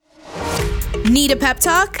Need a pep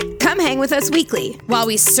talk? Come hang with us weekly while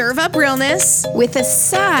we serve up realness with a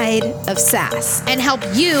side of sass and help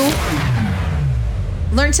you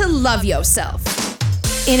learn to love yourself.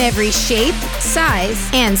 In every shape, size,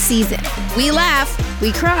 and season. We laugh,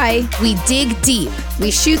 we cry, we dig deep,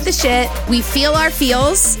 we shoot the shit, we feel our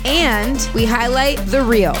feels, and we highlight the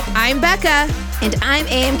real. I'm Becca. And I'm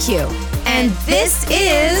AMQ. And this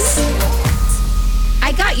is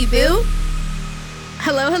I Got You, Boo.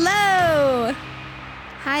 Hello, hello.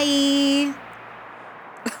 Hi.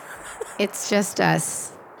 It's just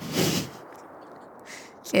us.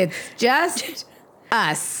 It's just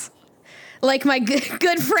us. Like my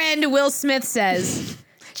good friend Will Smith says,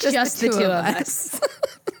 just the two of us.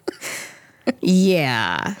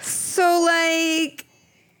 Yeah. So, like,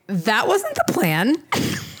 that wasn't the plan.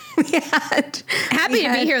 Happy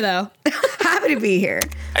to be here, though. Happy to be here.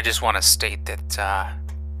 I just want to state that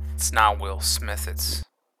it's not Will Smith, it's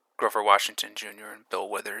Grover Washington Jr. and Bill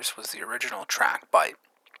Withers was the original track, but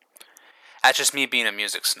that's just me being a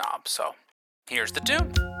music snob, so here's the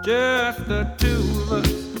tune. Just the two of us.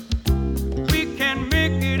 We can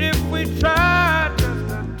make it if we try. Just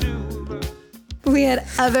the two of us. We had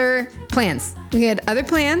other plans. The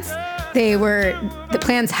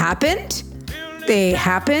plans happened.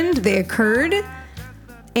 They occurred.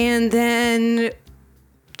 And then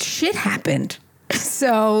shit happened.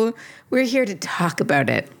 So we're here to talk about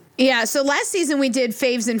it. Yeah, so last season we did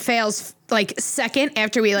faves and fails like second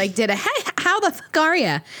after we like did a hey, how the fuck are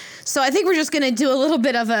ya? So I think we're just going to do a little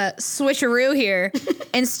bit of a switcheroo here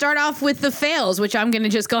and start off with the fails, which I'm going to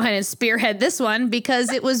just go ahead and spearhead this one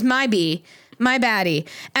because it was my baddie.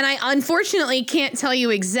 And I unfortunately can't tell you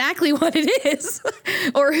exactly what it is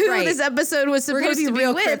or who this episode was supposed to be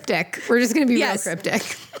real with. Cryptic. We're just going to be real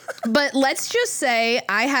cryptic. But let's just say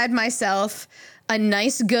I had myself a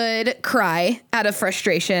nice, good cry out of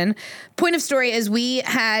frustration. Point of story is we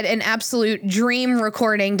had an absolute dream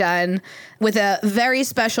recording done with a very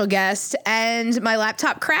special guest, and my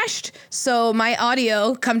laptop crashed. So my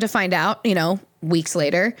audio, come to find out, weeks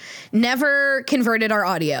later, never converted our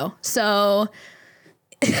audio. So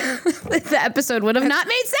the episode would have not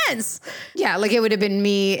made sense. Yeah, like it would have been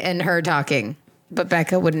me and her talking, but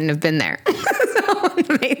Becca wouldn't have been there. So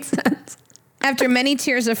it made sense. After many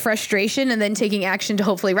tears of frustration and then taking action to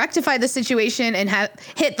hopefully rectify the situation and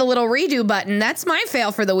hit the little redo button, that's my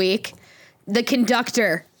fail for the week. The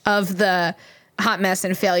conductor of the Hot Mess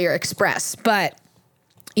and Failure Express. But,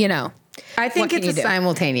 I think it's a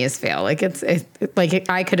simultaneous fail. Like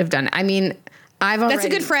I could have done it. I mean, That's a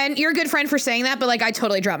good friend. You're a good friend for saying that, but like I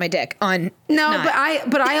totally dropped my dick on. No,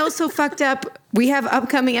 but I also fucked up. We have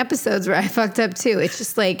upcoming episodes where I fucked up too. It's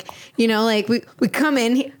just like, like we come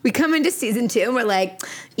into season 2 and we're like,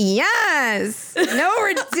 yes, know what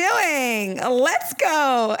we're doing. Let's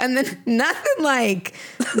go. And then nothing like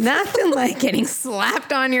getting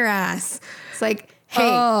slapped on your ass. It's like,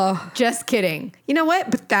 hey, just kidding. You know what?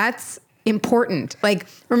 But that's important. Like,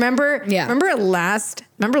 remember last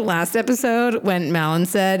episode when Malin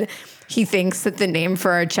said he thinks that the name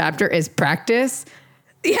for our chapter is practice?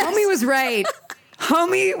 Yes. Homie was right.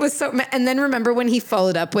 Homie was so, and then remember when he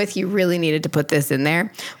followed up with, you really needed to put this in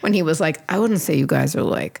there, when he was like, I wouldn't say you guys are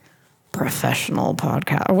like professional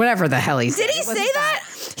podcast or whatever the hell he said. Did he say that?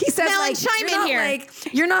 He said, Malin, chime in here.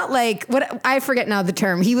 You're not like, what, I forget now the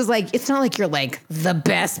term. He was like, it's not like you're like the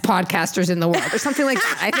best podcasters in the world or something like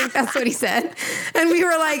that. I think that's what he said. And we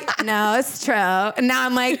were like, no, it's true. And now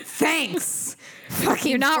I'm like, thanks.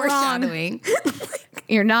 Fucking You're not wrong.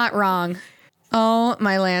 You're not wrong. Oh,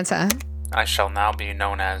 my Lanta. I shall now be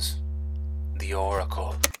known as the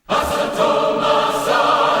Oracle.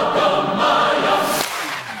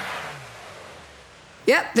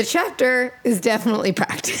 Yep, the chapter is definitely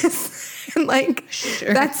practice.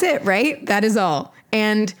 Sure. That's it, right? That is all.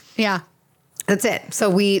 And yeah, that's it. So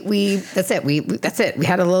that's it. That's it. We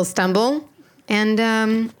had a little stumble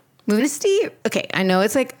and moving to Steve. Okay, I know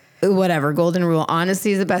it's like whatever, golden rule,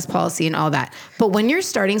 honesty is the best policy and all that. But when you're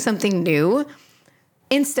starting something new,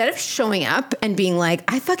 instead of showing up and being like,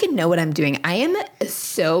 I fucking know what I'm doing. I am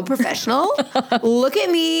so professional. Look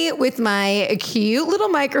at me with my cute little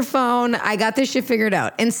microphone. I got this shit figured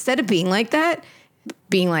out. Instead of being like that,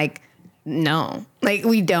 being like, no, like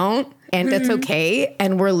we don't. And that's okay.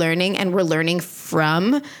 And we're learning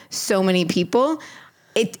from so many people.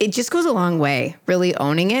 It just goes a long way, really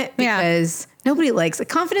owning it, because nobody likes it.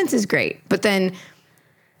 Confidence is great. But then,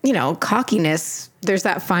 cockiness, there's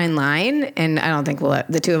that fine line. And I don't think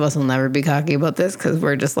the two of us will never be cocky about this because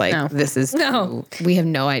we're just like, this is, we have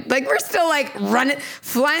no idea. Like, we're still like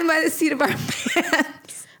flying by the seat of our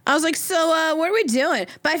pants. I was like, so what are we doing?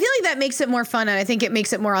 But I feel like that makes it more fun, and I think it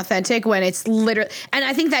makes it more authentic when it's literally, and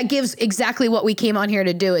I think that gives exactly what we came on here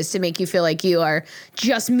to do, is to make you feel like you are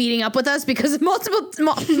just meeting up with us, because most of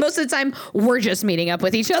the time we're just meeting up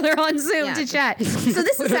with each other on Zoom to chat. So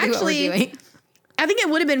this is actually, I think it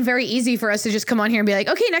would have been very easy for us to just come on here and be like,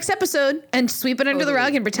 okay, next episode, and sweep it under the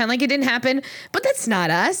rug and pretend like it didn't happen. But that's not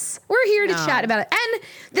us. We're here to chat about it. And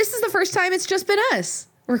this is the first time it's just been us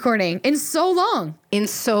recording in so long.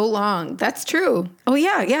 That's true. Oh,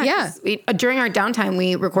 yeah. During our downtime,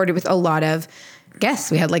 we recorded with a lot of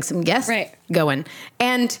guests. We had like some guests going.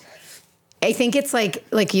 And I think it's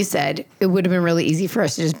like you said, it would have been really easy for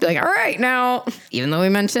us to just be like, all right, now, even though we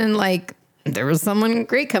mentioned like, there was someone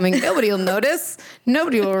great coming, nobody will notice.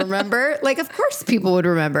 Nobody will remember. Like, of course people would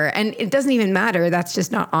remember. And it doesn't even matter. That's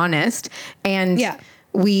just not honest. And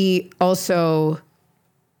we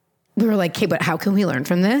were like, okay, but how can we learn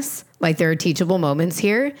from this? Like, there are teachable moments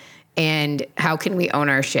here. And how can we own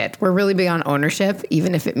our shit? We're really big on ownership,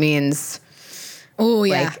 even if it means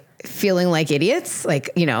feeling like idiots. Like,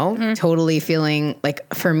 totally feeling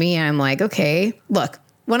like, for me, I'm like, okay, look,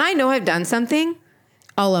 when I know I've done something,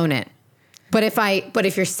 I'll own it. But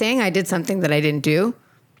if you're saying I did something that I didn't do,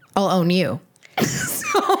 I'll own you.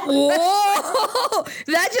 Whoa!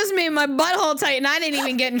 That just made my butthole tight, and I didn't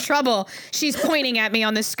even get in trouble. She's pointing at me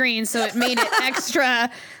on the screen, so it made it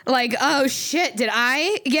extra like, oh shit, did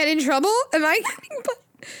I get in trouble?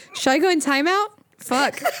 Should I go in timeout?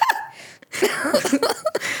 Fuck.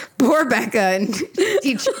 Poor Becca and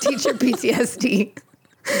teacher PTSD.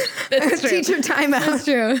 That's true. Teacher timeout. That's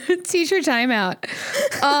true. Teacher timeout.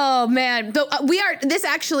 Oh man,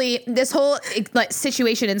 this whole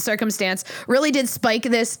situation and circumstance really did spike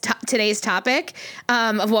today's topic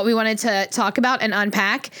of what we wanted to talk about and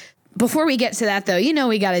unpack. Before we get to that, though,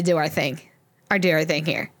 we got to do our thing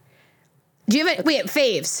here. Do you have it? Wait,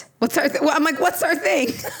 faves. What's our thing? Well, I'm like, what's our thing?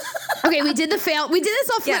 Okay, we did the fail. We did this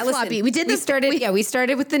all flip floppy. We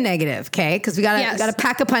started with the negative, okay? Because we gotta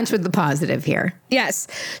pack a punch with the positive here. Yes.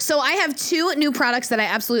 So I have 2 new products that I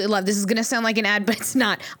absolutely love. This is gonna sound like an ad, but it's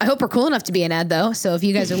not. I hope we're cool enough to be an ad, though. So if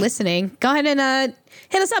you guys are listening, go ahead and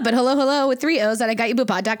hit us up at hello with 3 O's at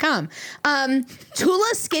IGotYouBoopod.com.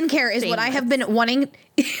 Tula Skincare is what I have been wanting.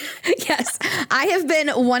 Yes, I have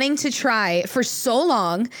been wanting to try for so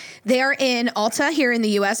long. They are in Ulta here in the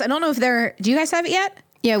U.S. I don't know if do you guys have it yet?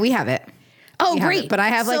 Yeah, we have it. Oh, great. But I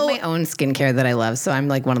have my own skincare that I love. So I'm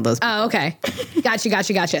like one of those people. Oh, okay.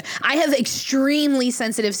 Gotcha. I have extremely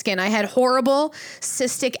sensitive skin. I had horrible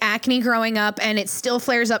cystic acne growing up, and it still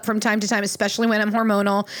flares up from time to time, especially when I'm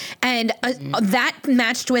hormonal. And that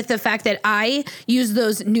matched with the fact that I use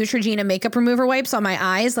those Neutrogena makeup remover wipes on my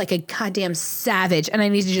eyes like a goddamn savage. And I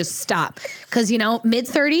need to just stop because,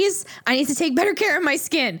 mid-30s, I need to take better care of my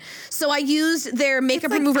skin. So I used their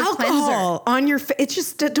makeup remover cleanser. On your face. It's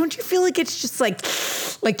just, don't you feel like it's just like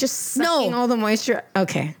just sucking all the moisture?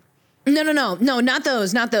 Okay. No, not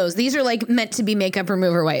those. These are like meant to be makeup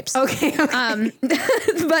remover wipes. Okay.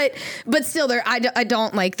 But still, I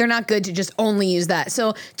don't like. They're not good to just only use that.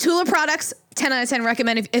 So Tula products, 10 out of 10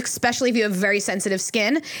 recommend, especially if you have very sensitive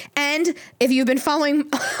skin, and if you've been following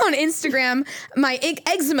on Instagram my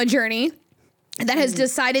eczema journey. That has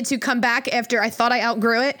decided to come back after I thought I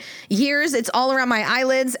outgrew it. It's all around my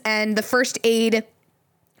eyelids, and the First Aid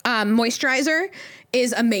moisturizer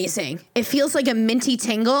is amazing. It feels like a minty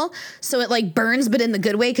tingle, so it like burns, but in the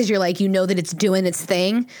good way, because you're like, that it's doing its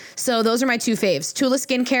thing. So those are my 2 faves: Tula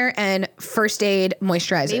Skincare and First Aid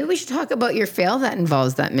moisturizer. Maybe we should talk about your fail that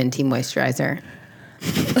involves that minty moisturizer.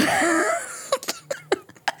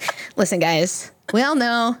 Listen, guys, we all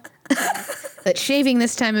know that shaving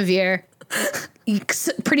this time of year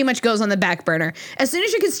pretty much goes on the back burner. As soon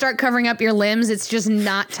as you can start covering up your limbs, it's just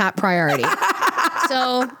not top priority.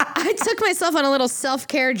 So I took myself on a little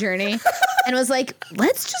self-care journey and was like,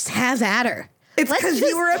 let's just have at her. It's because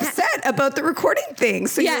you were upset about the recording thing.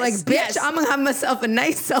 So you're like, bitch, I'm going to have myself a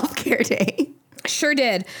nice self-care day. Sure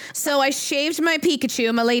did. So I shaved my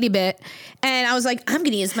Pikachu, my lady bit, and I was like, I'm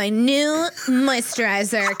going to use my new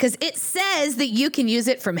moisturizer because it says that you can use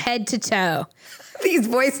it from head to toe. These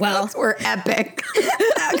voice notes were epic.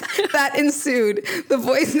 that ensued. The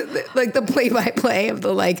voice, like the play-by-play of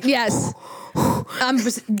the like. Yes.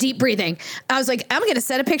 Deep breathing. I was like, I'm going to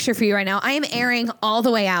set a picture for you right now. I am airing all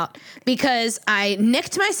the way out because I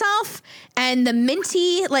nicked myself, and the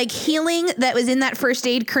minty like healing that was in that First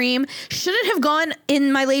Aid cream shouldn't have gone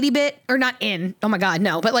in my lady bit, or not in. Oh my God,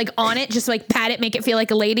 no. But like on it, just like pat it, make it feel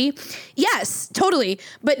like a lady. Yes, totally.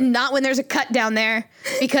 But not when there's a cut down there,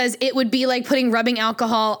 because it would be like putting rubbing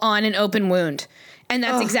alcohol on an open wound. And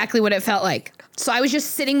that's exactly what it felt like. So I was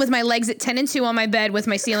just sitting with my legs at 10 and 2 on my bed with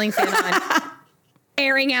my ceiling fan on,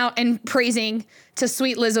 airing out and praising to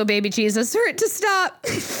sweet Lizzo baby Jesus for it to stop.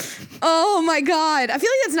 Oh my God. I feel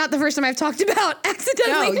like that's not the first time I've talked about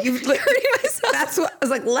accidentally hurting myself. That's what I was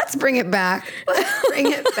like, let's bring it back. Let's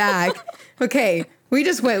bring it back. Okay. We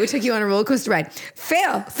took you on a roller coaster ride.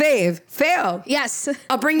 Fail, fave, fail. Yes.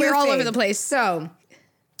 I'll bring you We're all fave. over the place. So,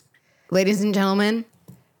 ladies and gentlemen,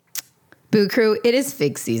 Boo Crew, it is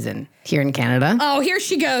fig season here in Canada. Oh, here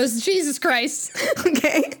she goes. Jesus Christ.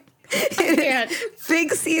 Okay. It is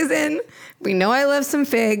fig season. We know I love some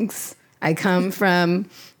figs. I come from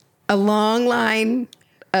a long line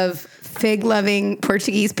of fig-loving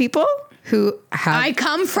Portuguese people who have. I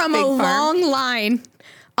come from a fig farm.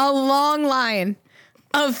 long line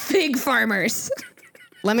of fig farmers.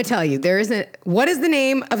 Let me tell you, what is the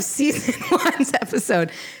name of season 1's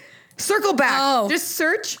episode? Circle back. Oh. Just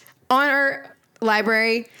search on our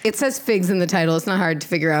library. It says figs in the title. It's not hard to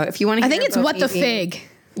figure out. If you want to I think it's What the Fig.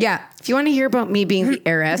 Yeah. If you want to hear about me being the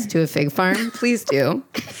heiress to a fig farm, please do.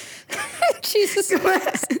 Jesus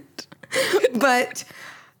Christ. But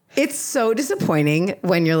it's so disappointing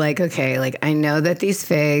when you're like, okay, like I know that these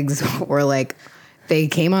figs were like, they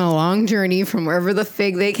came on a long journey from wherever the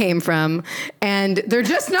fig they came from, and they're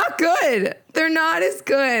just not good. They're not as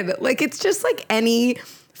good. Like it's just like any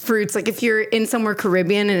fruits. Like if you're in somewhere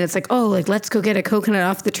Caribbean and it's like, oh, like let's go get a coconut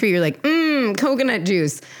off the tree. You're like, coconut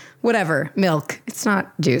juice, whatever, milk. It's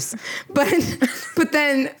not juice, but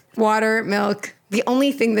then water, milk. The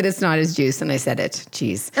only thing that it's not is juice, and I said it,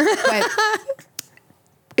 cheese. But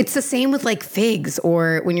it's the same with like figs,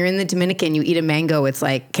 or when you're in the Dominican, you eat a mango. It's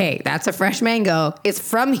like, okay, that's a fresh mango. It's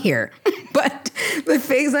from here. But the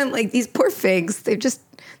figs, I'm like, these poor figs, they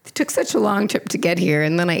took such a long trip to get here.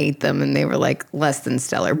 And then I ate them and they were like less than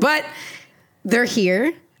stellar. But they're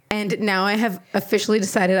here. And now I have officially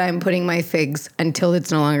decided I'm putting my figs, until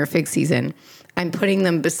it's no longer fig season, I'm putting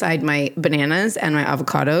them beside my bananas and my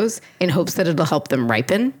avocados in hopes that it'll help them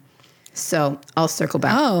ripen. So I'll circle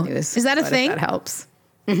back. Oh, with news, is that a but if thing? That helps.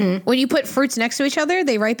 When you put fruits next to each other,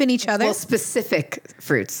 they ripen each other? Well, specific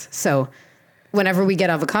fruits. So whenever we get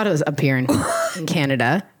avocados up here in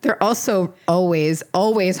Canada, they're also always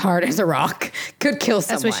hard as a rock. Could kill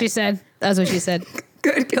someone. That's what she said. That's what she said.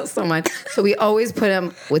 Could kill someone. So we always put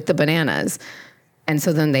them with the bananas. And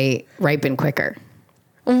so then they ripen quicker.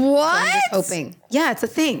 What? So I'm just hoping. Yeah, it's a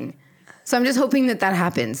thing. So I'm just hoping that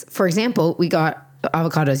happens. For example, we got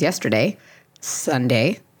avocados yesterday,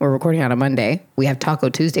 Sunday. We're recording on a Monday. We have Taco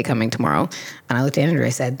Tuesday coming tomorrow. And I looked at Andrew. I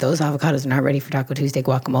said, those avocados are not ready for Taco Tuesday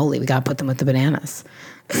guacamole. We got to put them with the bananas.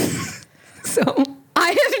 So I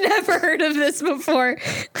have never heard of this before.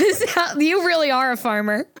 You really are a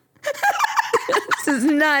farmer. This is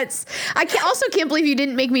nuts. I can't believe you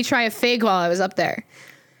didn't make me try a fig while I was up there.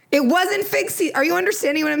 it wasn't fig season. Are you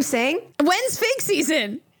understanding what I'm saying? When's fig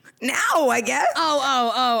season? Now, I guess.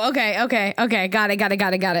 Oh, okay. Got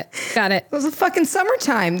it. It was a fucking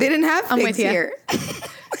summertime. They didn't have figs with ya. here.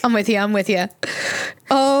 I'm with you.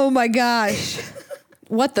 Oh my gosh.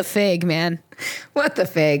 What the fig, man. What the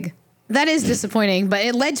fig? That is disappointing, but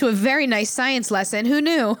it led to a very nice science lesson. Who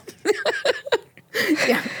knew?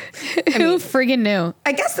 Yeah. Who friggin' knew?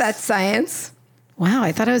 I guess that's science. Wow,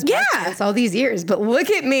 I thought I was bad Yeah. science all these years, but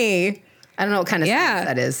look at me. I don't know what kind of Yeah. science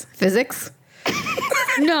that is. Physics?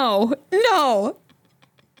 No.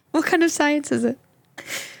 What kind of science is it?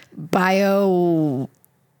 Bio...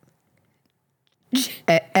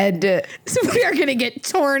 Ed... So we are going to get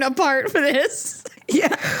torn apart for this.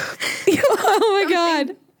 Yeah. Oh my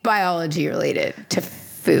God. Biology related to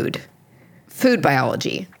food. Food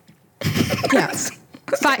biology. Yes.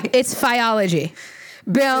 It's phyology.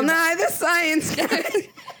 Bill Nye the Science Guy.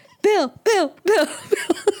 Bill.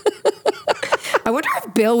 I wonder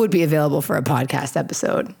if Bill would be available for a podcast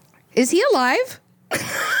episode. Is he alive?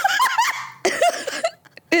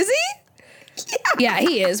 Is he? Yeah,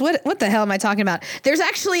 he is. What the hell am I talking about? There's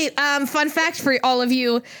actually fun fact for all of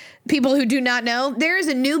you people who do not know. There is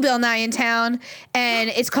a new Bill Nye in town,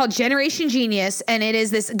 and it's called Generation Genius, and it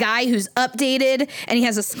is this guy who's updated, and he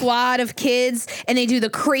has a squad of kids, and they do the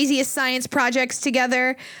craziest science projects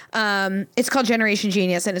together. It's called Generation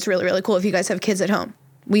Genius, and it's really, really cool if you guys have kids at home.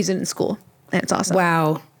 We use it in school, and it's awesome.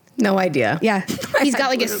 Wow. No idea. Yeah. He's got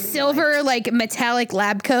like a silver, like metallic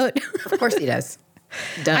lab coat. Of course he does.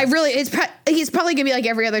 He's probably gonna be like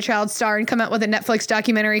every other child star and come out with a Netflix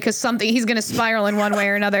documentary because he's gonna spiral in one way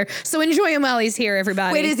or another. So enjoy him while he's here,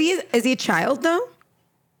 everybody. Wait, is he a child though?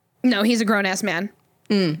 No, he's a grown ass man.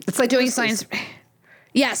 It's like Doing science.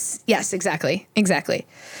 Yes, exactly.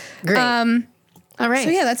 Great. All right.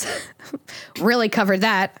 So yeah, that's really covered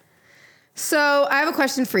that. So I have a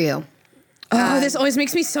question for you. Oh, this always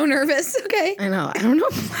makes me so nervous. Okay. I know. I don't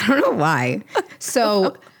know why.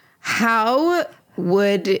 So, how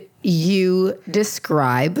would you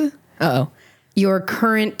describe your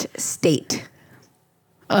current state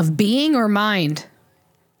Of being or mind?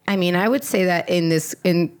 I mean, I would say that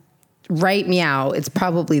in right meow, it's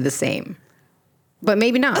probably the same, but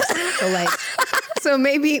maybe not. So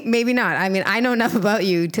maybe not. I mean, I know enough about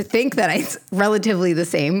you to think that it's relatively the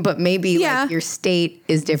same, but maybe like your state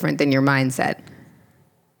is different than your mindset.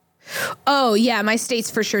 Oh yeah, my state's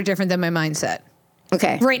for sure different than my mindset.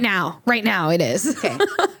 Okay. Right now it is. Okay.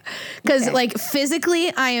 Because like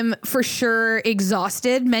physically, I am for sure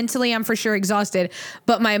exhausted. Mentally, I'm for sure exhausted.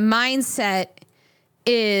 But my mindset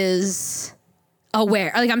is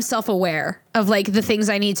aware. Like I'm self-aware of like the things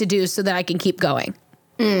I need to do so that I can keep going.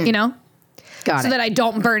 You know? Got it. So that I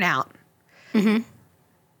don't burn out. Mm-hmm.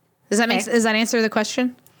 Does that answer the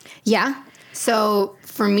question? Yeah. So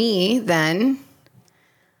for me then,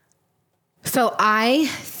 so I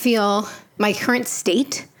feel my current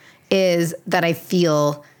state is that I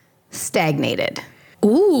feel stagnated.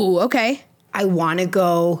 Ooh, okay. I want to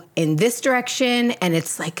go in this direction. And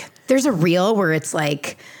it's like, there's a reel where it's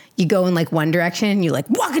like, you go in like one direction, you like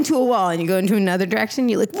walk into a wall, and you go into another direction,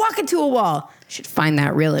 you like walk into a wall. Should find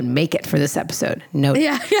that reel and make it for this episode. No.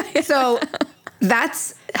 Yeah. So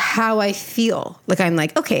that's how I feel. Like I'm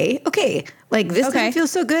like, okay. Like this doesn't feel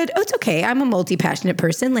so good. Oh, it's okay. I'm a multi-passionate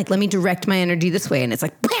person. Like, let me direct my energy this way. And it's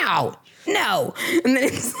like, pow, no. And then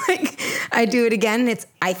it's like, I do it again.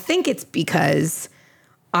 I think it's because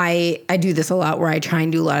I do this a lot where I try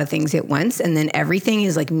and do a lot of things at once. And then everything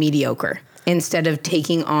is like mediocre. Instead of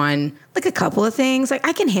taking on like a couple of things, like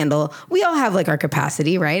I can handle, we all have like our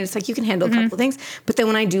capacity, right? It's like you can handle a couple of things. But then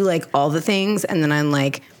when I do like all the things and then I'm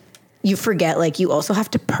like, you forget like you also have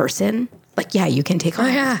to person. Like, yeah, you can take on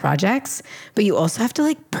these projects, but you also have to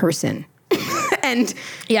like person. And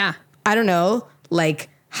Yeah. I don't know, like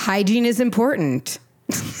hygiene is important.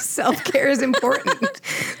 Self-care is important.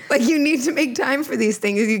 Like you need to make time for these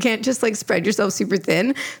things. You can't just like spread yourself super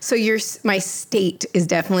thin. So my state is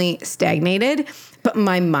definitely stagnated, but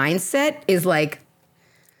my mindset is like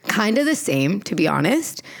kind of the same, to be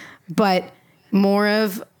honest, but more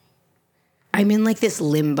of I'm in like this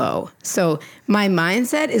limbo. So my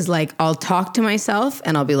mindset is like, I'll talk to myself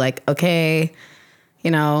and I'll be like, okay,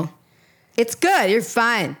 you know, it's good. You're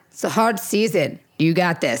fine. It's a hard season. You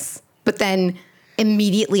got this. But then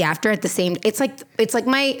immediately after at the same, it's like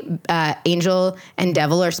my angel and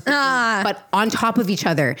devil are speaking, but on top of each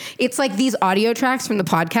other. It's like these audio tracks from the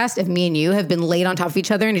podcast of me and you have been laid on top of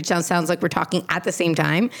each other and it just sounds like we're talking at the same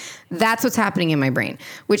time. That's what's happening in my brain,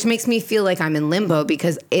 which makes me feel like I'm in limbo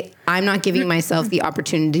because I'm not giving myself the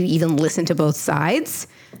opportunity to even listen to both sides.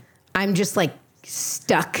 I'm just like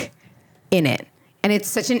stuck in it. And it's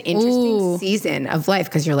such an interesting season of life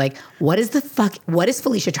because you're like, what is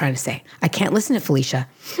Felicia trying to say? I can't listen to Felicia.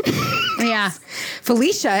 Yeah.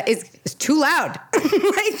 Felicia is too loud.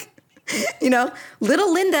 Like, you know,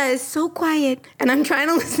 little Linda is so quiet. And I'm trying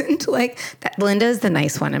to listen to like, that Linda is the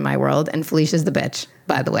nice one in my world. And Felicia's the bitch,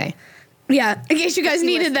 by the way. Yeah. In case you guys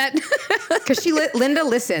needed that. Because Linda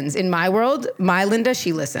listens. In my world, my Linda,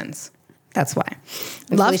 she listens. That's why.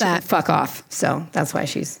 And Love Felicia that. Fuck off. So that's why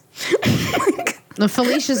she's... The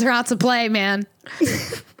Felicia's are out to play, man.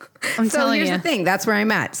 I'm So telling here's you. the thing. That's where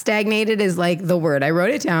I'm at. Stagnated is like the word. I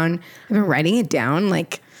wrote it down. I've been writing it down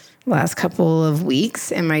like last couple of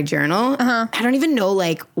weeks in my journal. I don't even know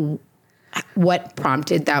like what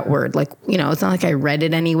prompted that word. Like, you know, it's not like I read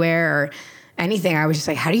it anywhere or anything. I was just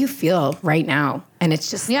like, how do you feel right now? And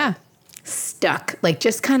it's just stuck, like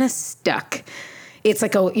just kind of stuck. It's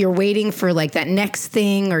like you're waiting for like that next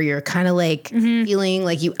thing or you're kind of like feeling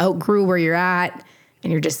like you outgrew where you're at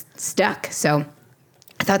and you're just stuck. So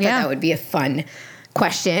I thought that would be a fun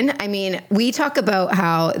question. I mean, we talk about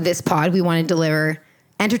how this pod, we want to deliver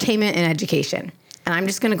entertainment and education. And I'm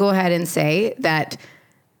just going to go ahead and say that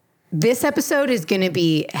this episode is going to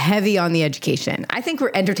be heavy on the education. I think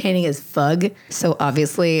we're entertaining as fug. So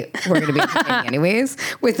obviously we're going to be entertaining anyways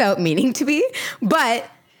without meaning to be. But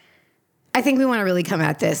I think we want to really come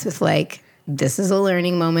at this with like, this is a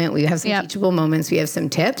learning moment. We have some teachable moments. We have some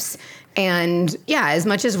tips. And yeah, as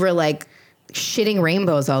much as we're like shitting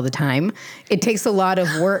rainbows all the time, it takes a lot of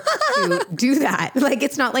work to do that. Like,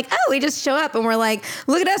 it's not like, oh, we just show up and we're like,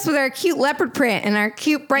 look at us with our cute leopard print and our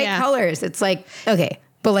cute bright colors. It's like, okay,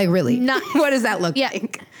 but like really, what does that look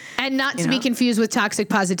like? And not to be confused with toxic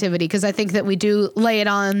positivity, because I think that we do lay it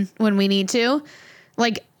on when we need to.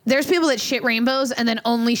 Like, there's people that shit rainbows and then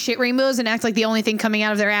only shit rainbows and act like the only thing coming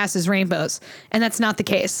out of their ass is rainbows. And that's not the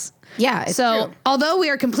case. Yeah. It's so true. although we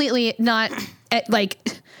are completely not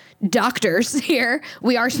doctors here.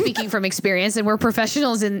 We are speaking from experience, and we're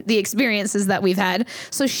professionals in the experiences that we've had.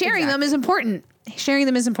 So sharing them is important. Sharing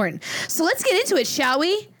them is important. So let's get into it, shall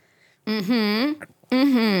we?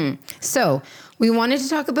 So we wanted to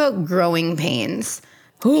talk about growing pains.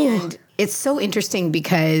 And it's so interesting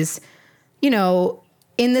because, you know,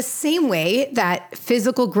 in the same way that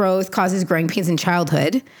physical growth causes growing pains in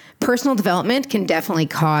childhood, personal development can definitely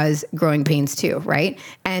cause growing pains too, right?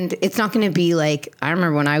 And it's not going to be like, I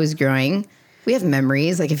remember when I was growing, we have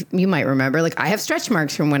memories. Like, if you might remember, like, I have stretch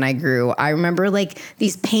marks from when I grew. I remember like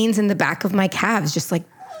these pains in the back of my calves, just like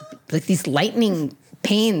these lightning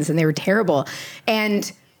pains, and they were terrible.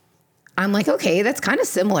 And I'm like, okay, that's kind of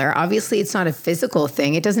similar. Obviously, it's not a physical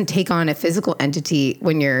thing. It doesn't take on a physical entity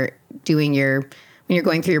when you're doing when you're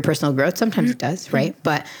going through your personal growth. Sometimes it does, right?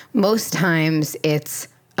 But most times it's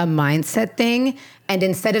a mindset thing. And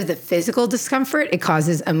instead of the physical discomfort, it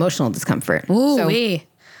causes emotional discomfort. Ooh-wee.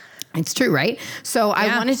 It's true, right? So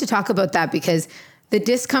I wanted to talk about that because the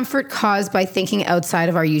discomfort caused by thinking outside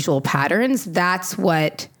of our usual patterns, that's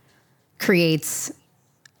what creates.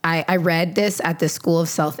 I read this at the School of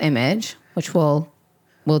Self-Image, which we'll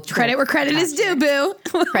Credit where credit is due, boo.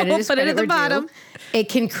 Credit is Put it at the bottom. It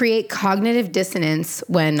can create cognitive dissonance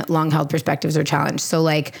when long-held perspectives are challenged. So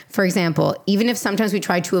like, for example, even if sometimes we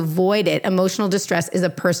try to avoid it, emotional distress is a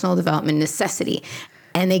personal development necessity.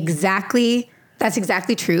 And that's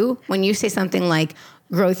exactly true. When you say something like,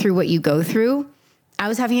 grow through what you go through, I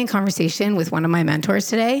was having a conversation with one of my mentors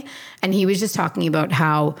today, and he was just talking about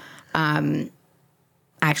how,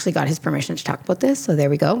 I actually got his permission to talk about this, so there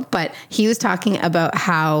we go. But he was talking about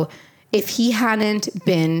how if he hadn't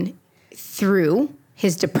been through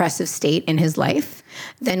his depressive state in his life,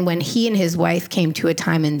 then when he and his wife came to a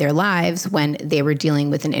time in their lives when they were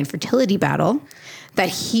dealing with an infertility battle, that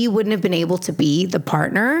he wouldn't have been able to be the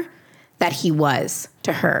partner that he was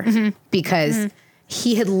to her because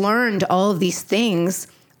he had learned all of these things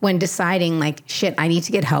when deciding like, shit, I need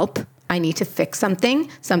to get help. I need to fix something.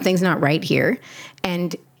 Something's not right here.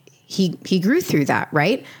 And he grew through that,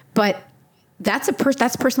 right? But that's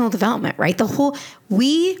personal development, right?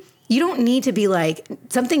 You don't need to be like,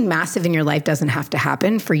 something massive in your life doesn't have to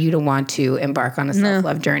happen for you to want to embark on a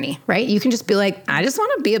self-love journey, right? You can just be like, I just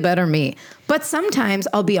want to be a better me. But sometimes,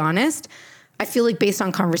 I'll be honest, I feel like based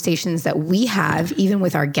on conversations that we have, even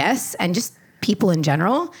with our guests and just people in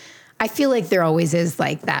general, I feel like there always is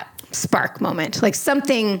like that spark moment, like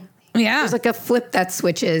something. Yeah. There's like a flip that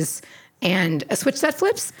switches and a switch that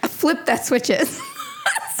flips, a flip that switches.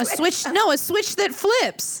 A switch that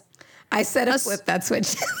flips. I said a flip that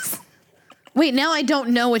switches. Wait, now I don't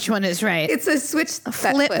know which one is right. It's a switch that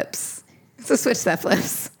flips. It's a switch that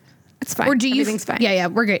flips. It's fine. Or do you? Everything's fine. Yeah,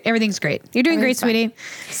 we're great. Everything's great. You're doing great, sweetie.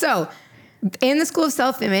 So, in the School of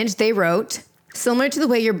Self-Image, they wrote, similar to the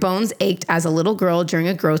way your bones ached as a little girl during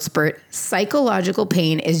a growth spurt, psychological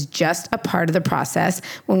pain is just a part of the process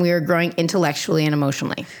when we are growing intellectually and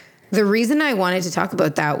emotionally. The reason I wanted to talk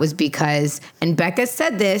about that was because, and Becca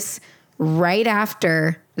said this right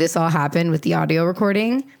after this all happened with the audio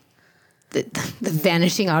recording, the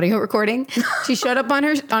vanishing audio recording. She showed up on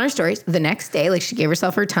her stories the next day, like she gave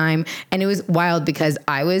herself her time, and it was wild because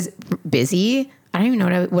I was busy. I don't even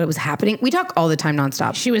know what was happening. We talk all the time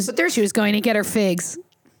nonstop. She was going to get her figs.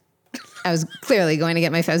 I was clearly going to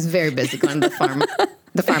get my. I was very busy going to the farm,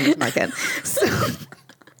 the farmer's market. So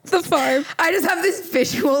The farm. I just have this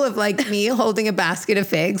visual of like me holding a basket of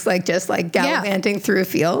figs, like just like gallivanting through a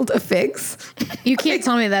field of figs. You can't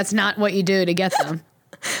tell me that's not what you do to get them.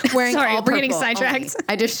 Wearing Sorry, all we're getting purple sidetracked. only.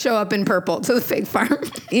 I just show up in purple to the fig farm.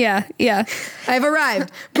 Yeah. I've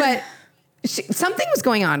arrived, but something was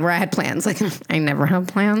going on where I had plans. Like I never have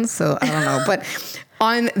plans, so I don't know. But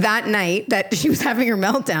on that night that she was having her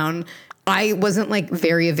meltdown, I wasn't like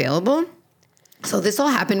very available. So this all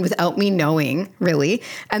happened without me knowing, really.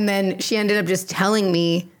 And then she ended up just telling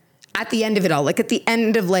me at the end of it all, like at the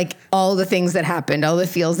end of like all the things that happened, all the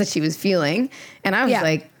feels that she was feeling. And I was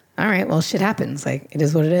like, all right, well, shit happens. Like, it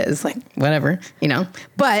is what it is. Like, whatever, you know?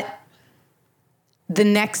 But the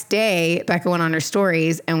next day, Becca went on her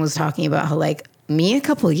stories and was talking about how like me a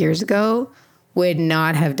couple of years ago would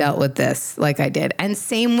not have dealt with this like I did. And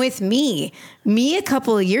same with me. Me a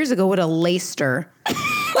couple of years ago would have laced her.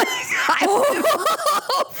 I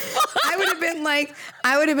would have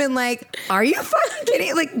been like, are you fucking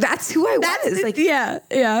kidding? Like, that's who I was. Like, yeah.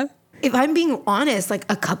 if I'm being honest, like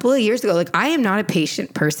a couple of years ago, like I am not a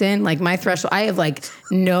patient person. Like my threshold, I have like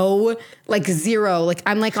no, like zero. Like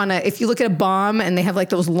I'm like on if you look at a bomb and they have like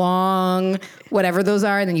those long, whatever those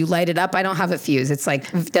are, and then you light it up, I don't have a fuse. It's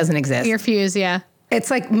like, it doesn't exist. Your fuse, yeah. It's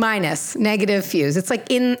like minus, negative fuse. It's like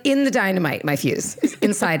in the dynamite, my fuse,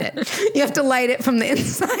 inside it. You have to light it from the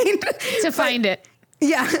inside. To find it.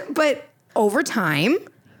 Yeah, but over time,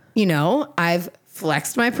 you know, I've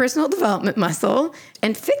flexed my personal development muscle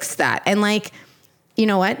and fixed that. And like, you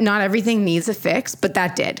know what? Not everything needs a fix, but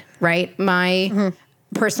that did, right? My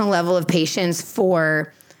personal level of patience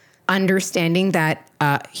for understanding that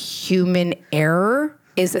human error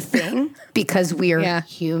is a thing because we are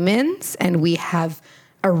humans and we have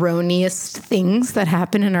erroneous things that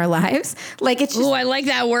happen in our lives. Like it's just, Oh, I like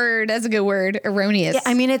that word. That's a good word. Erroneous.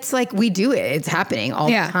 I mean, it's like we do it. It's happening all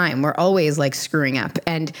the time. We're always like screwing up.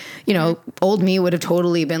 And, you know, old me would have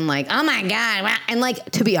totally been like, oh my God. Wow. And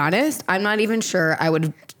like, to be honest, I'm not even sure I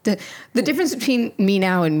would. The difference between me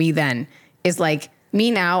now and me then is like, me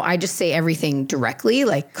now, I just say everything directly,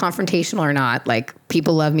 like confrontational or not. Like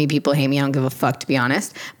people love me, people hate me. I don't give a fuck, to be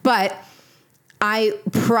honest. But I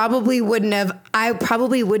probably wouldn't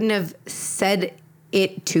have said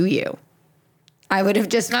it to you. I would have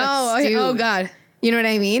just Oh God. You know what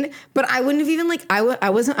I mean? But I wouldn't have even like,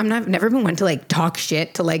 I've never been one to like talk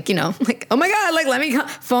shit to like, you know, like, oh my God, like let me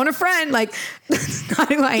phone a friend. Like that's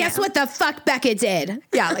not who I am. Guess what the fuck Becca did?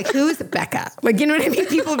 Yeah. Like who's Becca? Like, you know what I mean?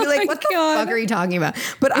 People would be like, what the fuck are you talking about?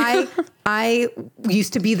 But I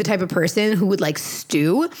used to be the type of person who would like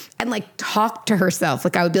stew and like talk to herself.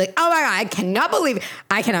 Like I would be like, oh my God, I cannot believe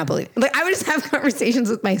it. Like I would just have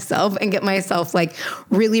conversations with myself and get myself like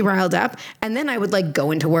really riled up. And then I would like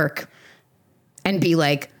go into work and be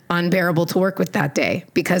like unbearable to work with that day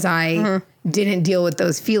because I didn't deal with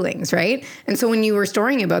those feelings, right? And so when you were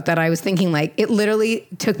storying about that, I was thinking like, it literally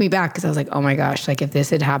took me back because I was like, oh my gosh, like if this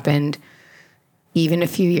had happened even a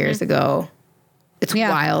few years ago, it's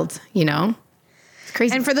wild, you know? It's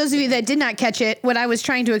crazy. And for those of you that did not catch it, what I was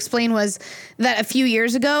trying to explain was that a few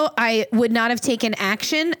years ago, I would not have taken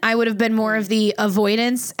action. I would have been more of the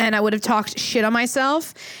avoidance and I would have talked shit on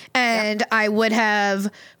myself and I would have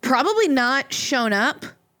probably not shown up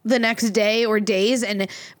the next day or days. And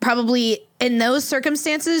probably in those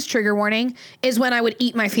circumstances, trigger warning, is when I would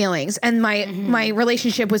eat my feelings and my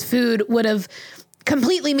relationship with food would have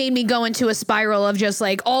completely made me go into a spiral of just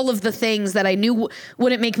like all of the things that I knew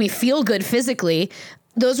wouldn't make me feel good physically.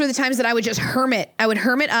 Those were the times that I would just hermit. I would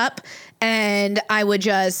hermit up and I would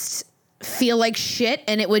just feel like shit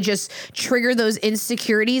and it would just trigger those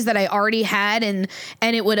insecurities that I already had and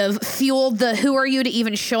it would have fueled the who are you to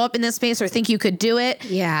even show up in this space or think you could do it.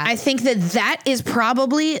 Yeah. I think that is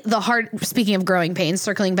probably the hard, speaking of growing pains,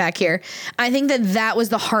 circling back here, I think that was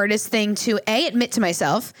the hardest thing to A, admit to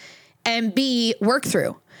myself, and B, work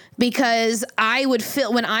through, because I would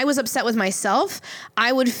feel when I was upset with myself,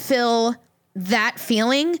 I would fill that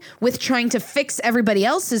feeling with trying to fix everybody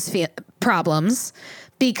else's problems.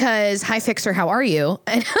 Because hi fixer, how are you?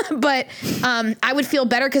 But I would feel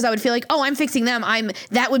better because I would feel like, oh, I'm fixing them.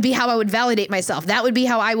 That would be how I would validate myself. That would be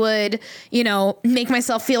how I would, you know, make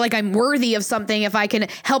myself feel like I'm worthy of something if I can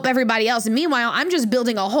help everybody else. And meanwhile, I'm just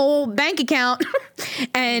building a whole bank account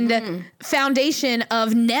and foundation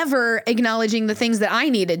of never acknowledging the things that I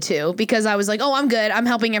needed to because I was like, oh, I'm good. I'm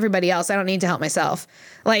helping everybody else. I don't need to help myself.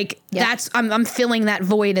 Like I'm filling that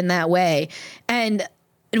void in that way. And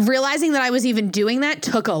realizing that I was even doing that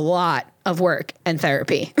took a lot of work and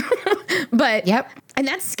therapy. But and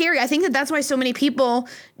that's scary. I think that's why so many people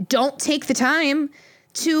don't take the time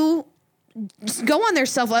to go on their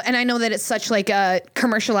self-love. And I know that it's such like a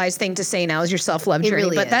commercialized thing to say now is your self-love journey,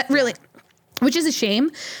 really but is, that really, which is a shame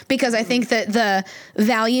because I think that the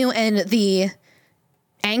value and the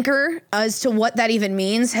anchor as to what that even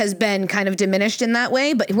means has been kind of diminished in that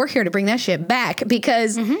way. But we're here to bring that shit back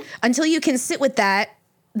because until you can sit with that,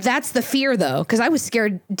 that's the fear though, because I was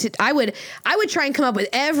scared I would try and come up with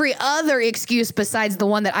every other excuse besides the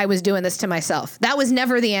one that I was doing this to myself. That was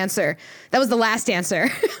never the answer. That was the last answer.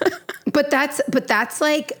 But that's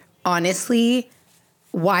like honestly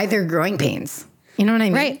why they're growing pains. You know what I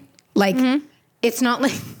mean? Right. Like it's not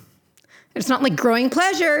like growing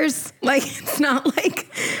pleasures. Like, it's not like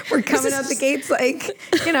we're coming out the gates like,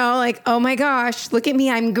 you know, like, oh my gosh, look at me.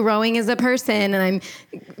 I'm growing as a person and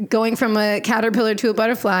I'm going from a caterpillar to a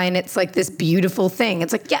butterfly. And it's like this beautiful thing.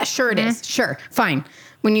 It's like, yeah, sure it is. Sure. Fine.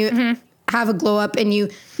 When you have a glow up and you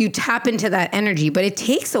tap into that energy, but it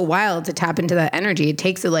takes a while to tap into that energy. It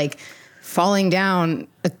takes like falling down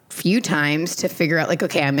a few times to figure out like,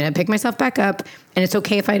 okay, I'm going to pick myself back up and it's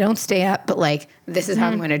okay if I don't stay up, but like, this is how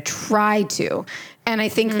I'm going to try to. And I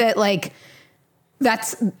think that like,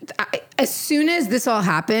 as soon as this all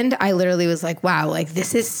happened, I literally was like, wow, like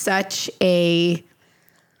this is such a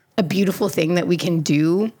beautiful thing that we can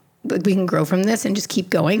do we can grow from this and just keep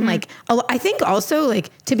going. Like, I think also, like,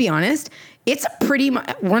 to be honest, it's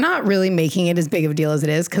a we're not really making it as big of a deal as it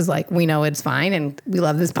is, because like we know it's fine and we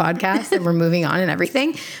love this podcast and we're moving on and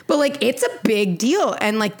everything. But like, it's a big deal.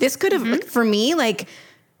 And like, this could have, like, for me, like,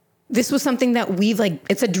 this was something that we've like,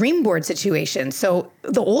 it's a dream board situation. So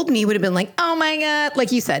the old me would have been like, oh my God,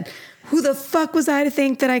 like you said, who the fuck was I to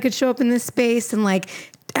think that I could show up in this space and like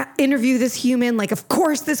interview this human? Like, of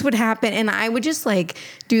course this would happen. And I would just like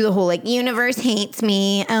do the whole like, universe hates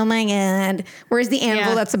me. Oh my God. Where's the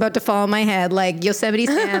anvil that's about to fall on my head? Like, Yosemite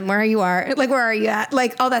Sam, where you are? Like, where are you at?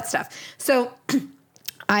 Like, all that stuff. So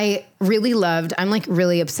I really loved, I'm like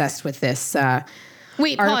really obsessed with this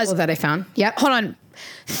Wait, article pause. that I found. Yep. Hold on.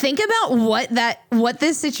 Think about what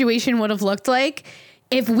this situation would have looked like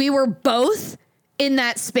if we were both in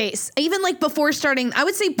that space. Even like before starting, I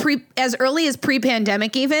would say as early as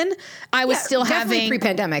pre-pandemic even, I was still having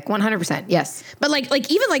pre-pandemic, 100%. Yes. But like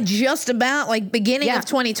even like just about like beginning of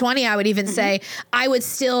 2020, I would even say I would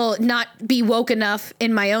still not be woke enough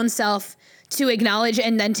in my own self to acknowledge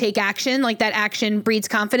and then take action. Like, that action breeds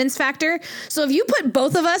confidence factor. So if you put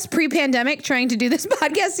both of us pre-pandemic trying to do this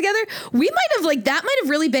podcast together, we might have like, that might have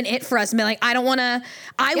really been it for us. And be like, I don't want to,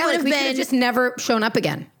 I would have been just never shown up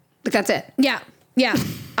again. Like, that's it. Yeah. Yeah.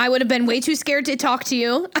 I would have been way too scared to talk to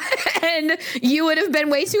you and you would have been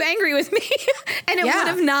way too angry with me and it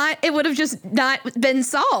would have just not been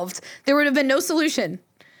solved. There would have been no solution.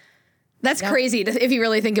 That's crazy if you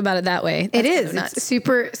really think about it that way. It is. It's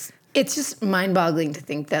super. It's just mind-boggling to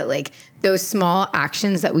think that like those small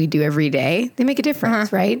actions that we do every day, they make a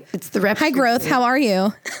difference, right? It's the reps. Hi, Growth. How are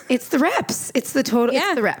you? It's the reps. It's the total.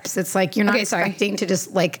 It's the reps. It's like you're not expecting to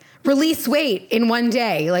just like release weight in one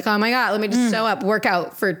day. Like, oh my God, let me just show up, work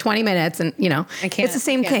out for 20 minutes. And, you know, it's the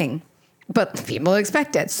same thing. But people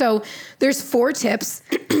expect it. So there's 4 tips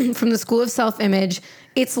from the School of Self-Image.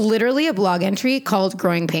 It's literally a blog entry called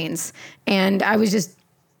Growing Pains. And I was just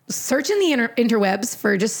searching the interwebs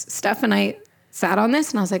for just stuff, and I sat on this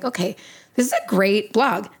and I was like, okay, this is a great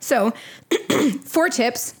blog. So 4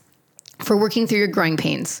 tips for working through your growing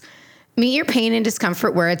pains. Meet your pain and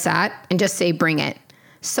discomfort where it's at and just say, bring it.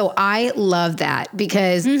 So I love that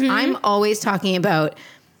because I'm always talking about,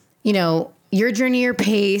 you know, your journey, your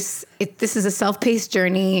pace. This is a self-paced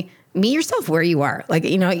journey. Meet yourself where you are. Like,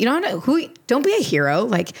 you know, you don't be a hero.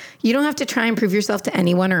 Like, you don't have to try and prove yourself to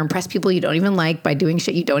anyone or impress people you don't even like by doing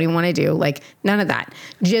shit you don't even want to do. Like, none of that.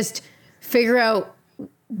 Just figure out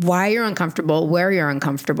why you're uncomfortable, where you're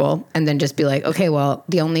uncomfortable, and then just be like, okay, well,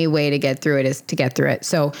 the only way to get through it is to get through it.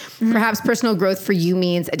 So perhaps personal growth for you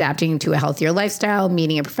means adapting to a healthier lifestyle,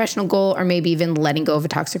 meeting a professional goal, or maybe even letting go of a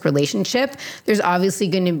toxic relationship. There's obviously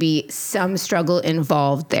going to be some struggle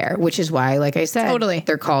involved there, which is why, like I said,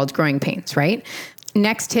 they're called growing pains, right?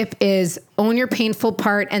 Next tip is own your painful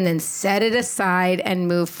part and then set it aside and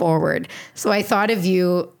move forward. So I thought of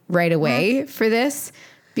you right away for this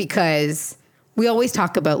because we always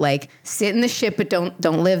talk about like sit in the ship, but don't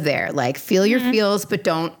live there. Like feel your feels, but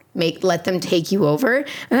don't let them take you over. And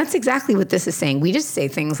that's exactly what this is saying. We just say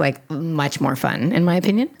things like much more fun, in my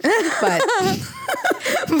opinion. But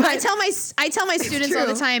I tell my students all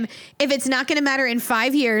the time, if it's not going to matter in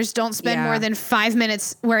 5 years, don't spend more than 5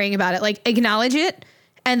 minutes worrying about it. Like acknowledge it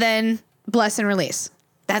and then bless and release.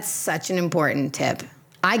 That's such an important tip.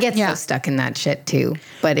 I get so stuck in that shit too.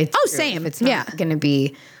 But it's same. It's not going to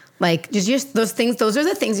be. Like, just those things, those are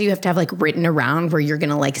the things you have to have, like, written around where you're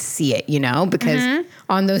going to, like, see it, you know? Because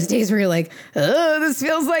on those days where you're like, oh, this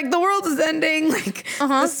feels like the world is ending. Like,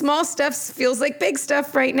 the small stuff feels like big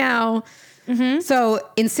stuff right now. So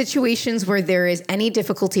in situations where there is any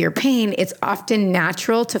difficulty or pain, it's often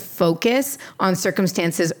natural to focus on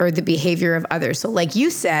circumstances or the behavior of others. So like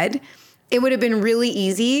you said, it would have been really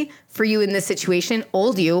easy for you in this situation,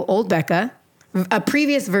 old Becca, a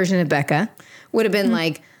previous version of Becca, would have been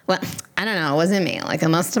like, well, I don't know. It wasn't me. Like, it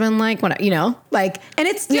must have been like, what, you know, like, and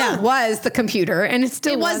it still was the computer and it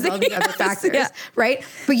still was all the other factors, right?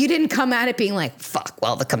 But you didn't come at it being like, fuck,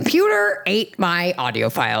 well, the computer ate my audio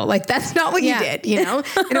file. Like, that's not what you did, you know?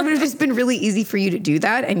 And it would have just been really easy for you to do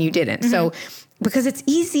that and you didn't. So, because it's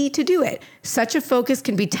easy to do it. Such a focus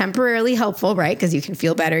can be temporarily helpful, right? Because you can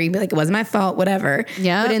feel better. You can be like, it wasn't my fault, whatever.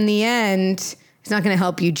 Yeah. But in the end, it's not going to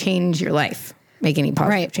help you change your life, make any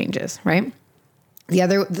positive changes, right?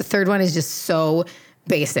 The third one is just so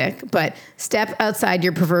basic, but step outside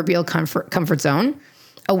your proverbial comfort zone.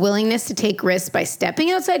 A willingness to take risks by stepping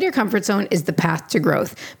outside your comfort zone is the path to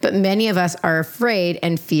growth. But many of us are afraid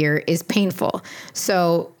and fear is painful.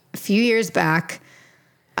 So a few years back,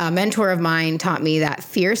 a mentor of mine taught me that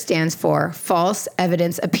fear stands for false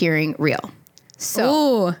evidence appearing real.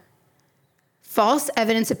 So false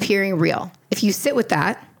evidence appearing real. If you sit with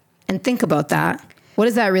that and think about that, what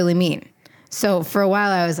does that really mean? So for a while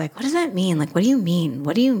I was like, what does that mean? Like, what do you mean?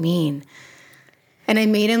 What do you mean? And I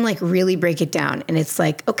made him like really break it down. And it's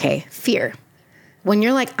like, okay, fear. When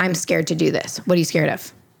you're like, I'm scared to do this, what are you scared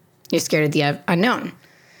of? You're scared of the unknown.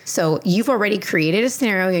 So you've already created a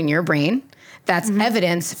scenario in your brain that's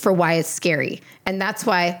evidence for why it's scary. And that's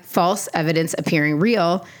why false evidence appearing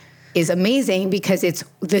real is amazing, because it's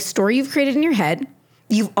the story you've created in your head.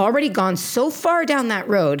 You've already gone so far down that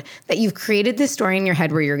road that you've created this story in your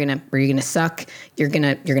head where you're gonna suck, you're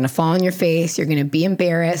gonna fall on your face, you're gonna be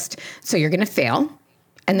embarrassed, so you're gonna fail.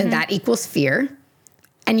 And then that equals fear.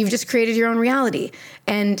 And you've just created your own reality.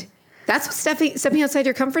 And that's what stepping outside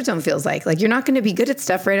your comfort zone feels like. Like, you're not going to be good at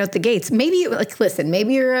stuff right out the gates. Maybe, like, listen,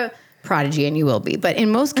 maybe you're a prodigy and you will be. But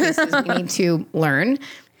in most cases, we need to learn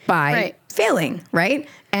by failing, right?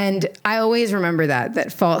 And I always remember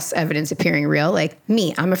that false evidence appearing real. Like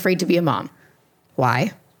me, I'm afraid to be a mom.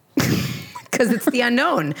 Why? Because it's the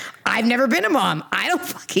unknown. I've never been a mom. I don't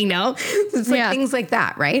fucking know. It's like things like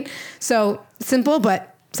that, right? So simple,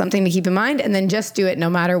 but something to keep in mind, and then just do it no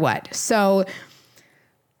matter what. So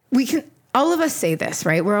we can, all of us say this,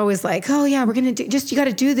 right? We're always like, oh yeah, we're going to you got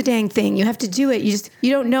to do the dang thing. You have to do it. You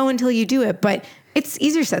don't know until you do it, but it's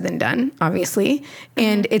easier said than done, obviously.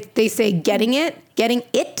 And they say getting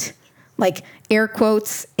it, like air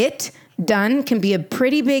quotes, it done can be a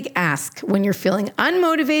pretty big ask when you're feeling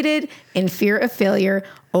unmotivated, in fear of failure,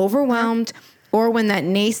 overwhelmed, or when that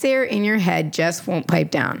naysayer in your head just won't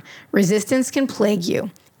pipe down. Resistance can plague you.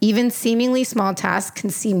 Even seemingly small tasks can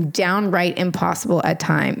seem downright impossible at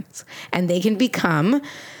times, and they can become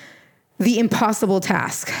the impossible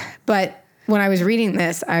task. But when I was reading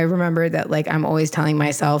this, I remember that, like, I'm always telling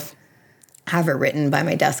myself, I have it written by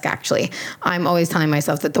my desk, actually. I'm always telling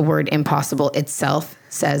myself that the word impossible itself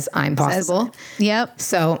says I'm possible. Yep.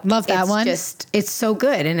 So love that one. It's so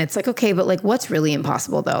good. And it's like, okay, but like, what's really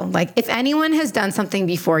impossible though? Like, if anyone has done something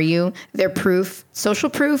before you, they're proof, social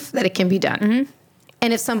proof that it can be done.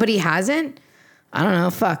 And if somebody hasn't, I don't know,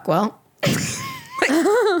 fuck, well,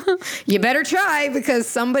 you better try, because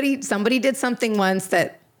somebody did something once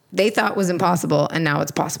that they thought was impossible and now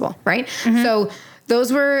it's possible, right? So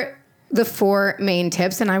those were the 4 main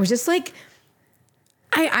tips. And I was just like,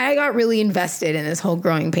 I got really invested in this whole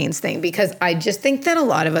growing pains thing, because I just think that a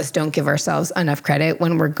lot of us don't give ourselves enough credit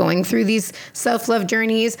when we're going through these self-love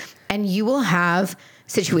journeys. And you will have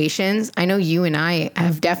situations, I know you and I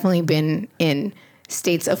have definitely been in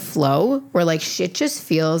states of flow where like shit just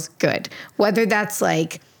feels good. Whether that's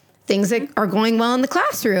like things that are going well in the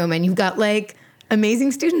classroom and you've got like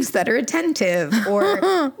amazing students that are attentive,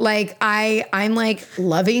 or like I'm like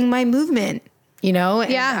loving my movement, you know,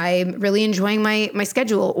 and I'm really enjoying my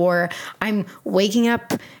schedule, or I'm waking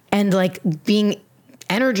up and like being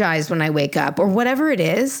energized when I wake up, or whatever it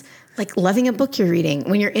is, like loving a book you're reading.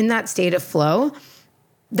 When you're in that state of flow,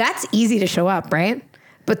 that's easy to show up, right?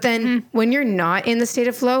 But then when you're not in the state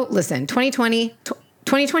of flow, listen,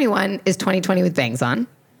 2021 is 2020 with bangs on.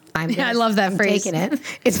 I love that phrase. Taking it.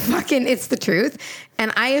 It's the truth.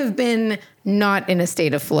 And I have been not in a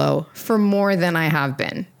state of flow for more than I have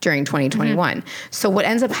been during 2021. So what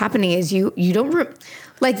ends up happening is you don't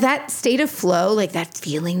like that state of flow, like that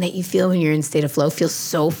feeling that you feel when you're in state of flow feels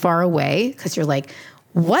so far away, because you're like,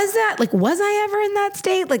 was I ever in that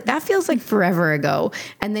state? Like that feels like forever ago.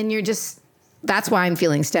 And then that's why I'm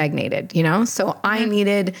feeling stagnated, you know? So I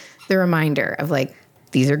needed the reminder of like,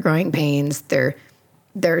 these are growing pains. They're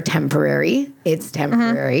temporary. It's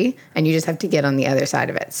temporary. And you just have to get on the other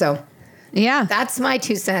side of it. So yeah, that's my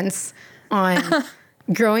 2 cents on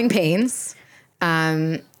growing pains.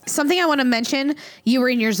 Something I want to mention, you were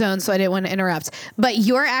in your zone, so I didn't want to interrupt, but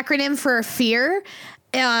your acronym for fear,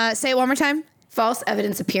 say it one more time. False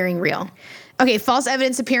evidence appearing real. Okay, false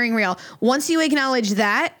evidence appearing real. Once you acknowledge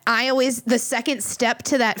that, the second step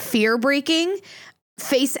to that fear breaking,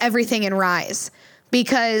 face everything and rise.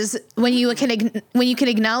 Because when you can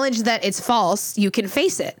acknowledge that it's false, you can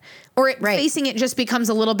face it. Or facing it just becomes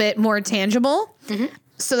a little bit more tangible.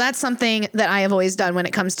 So that's something that I have always done when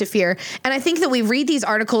it comes to fear. And I think that we read these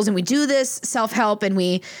articles and we do this self-help and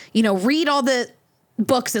we, read all the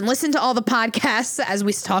books and listen to all the podcasts as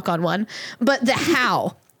we talk on one. But the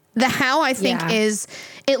how I think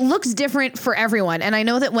it looks different for everyone. And I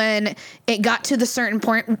know that when it got to the certain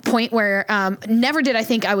point where never did I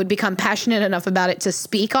think I would become passionate enough about it to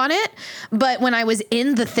speak on it. But when I was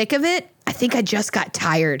in the thick of it, I think I just got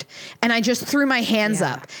tired and I just threw my hands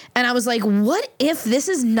up and I was like, what if this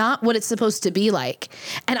is not what it's supposed to be like?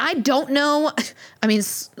 And I don't know. I mean,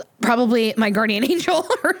 probably my guardian angel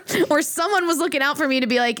or someone was looking out for me to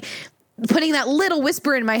be like, putting that little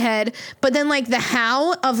whisper in my head, but then like the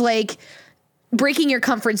how of like breaking your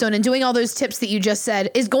comfort zone and doing all those tips that you just said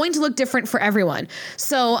is going to look different for everyone.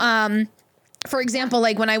 So, for example,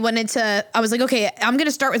 like when I was like, okay, I'm going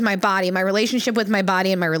to start with my body, my relationship with my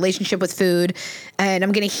body and my relationship with food. And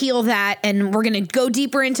I'm going to heal that. And we're going to go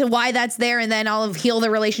deeper into why that's there. And then I'll heal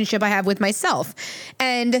the relationship I have with myself.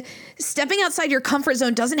 And stepping outside your comfort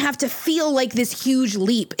zone doesn't have to feel like this huge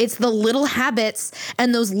leap. It's the little habits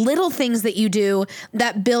and those little things that you do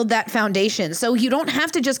that build that foundation. So you don't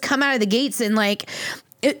have to just come out of the gates and like,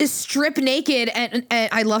 strip naked, and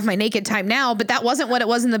I love my naked time now, but that wasn't what it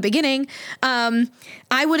was in the beginning.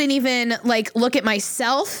 I wouldn't even like look at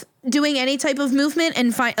myself doing any type of movement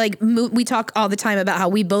and find like we talk all the time about how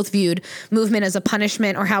we both viewed movement as a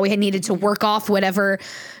punishment, or how we had needed to work off whatever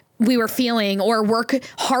we were feeling or work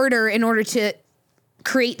harder in order to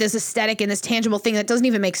create this aesthetic and this tangible thing that doesn't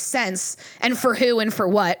even make sense, and for who and for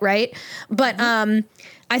what, right? But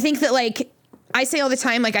I think that like I say all the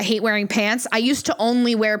time, like I hate wearing pants. I used to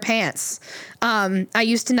only wear pants. I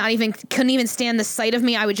used to couldn't even stand the sight of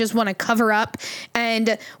me. I would just want to cover up,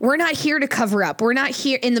 and we're not here to cover up. We're not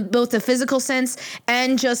here in both the physical sense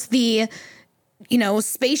and just the,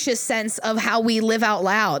 spacious sense of how we live out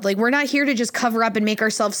loud. Like we're not here to just cover up and make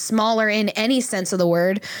ourselves smaller in any sense of the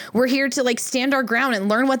word. We're here to like stand our ground and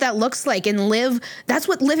learn what that looks like and live. That's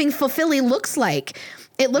what living fulfilling looks like.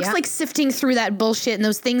 It looks like sifting through that bullshit and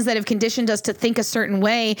those things that have conditioned us to think a certain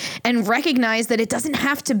way and recognize that it doesn't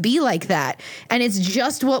have to be like that. And it's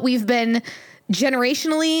just what we've been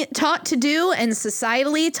generationally taught to do and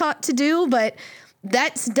societally taught to do. But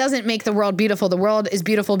that doesn't make the world beautiful. The world is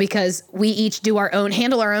beautiful because we each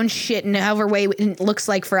handle our own shit in however way it looks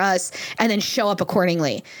like for us, and then show up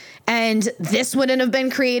accordingly. And this wouldn't have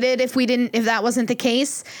been created if that wasn't the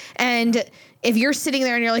case. And if you're sitting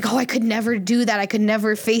there and you're like, oh, I could never do that, I could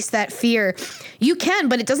never face that fear, you can,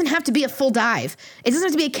 but it doesn't have to be a full dive. It doesn't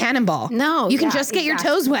have to be a cannonball. No, you can just get your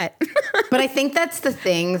toes wet. But I think that's the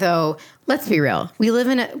thing, though. Let's be real. We live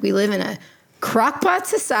in a crockpot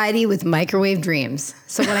society with microwave dreams.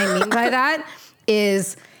 So what I mean by that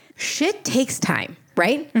is shit takes time,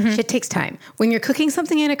 right? Mm-hmm. Shit takes time. When you're cooking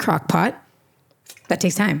something in a crockpot, that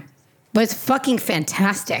takes time. But it's fucking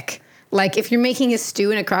fantastic. Like if you're making a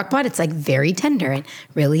stew in a crock pot, it's like very tender and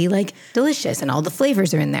really like delicious and all the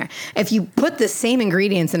flavors are in there. If you put the same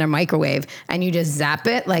ingredients in a microwave and you just zap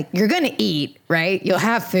it, like you're going to eat, right? You'll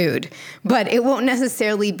have food, but it won't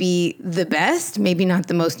necessarily be the best, maybe not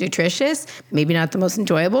the most nutritious, maybe not the most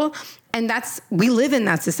enjoyable. And we live in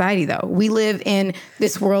that society though. We live in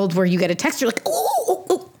this world where you get a text, you're like,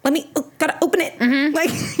 gotta open it. Mm-hmm.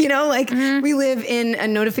 Like, we live in a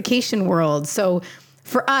notification world. So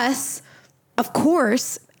for us, of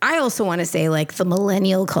course, I also want to say like the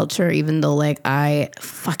millennial culture, even though like I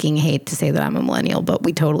fucking hate to say that I'm a millennial, but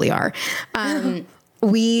we totally are.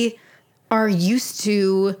 We are used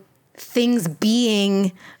to things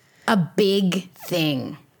being a big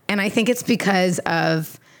thing. And I think it's because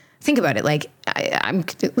of, think about it, like I'm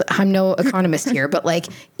no economist here, but like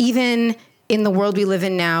even in the world we live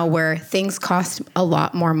in now where things cost a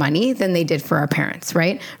lot more money than they did for our parents,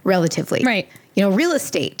 right? Relatively. Right. Real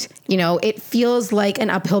estate, it feels like an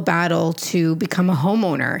uphill battle to become a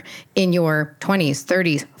homeowner in your 20s,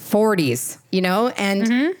 30s, 40s,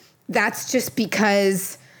 and that's just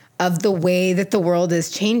because of the way that the world is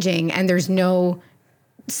changing and there's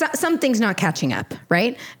something's not catching up,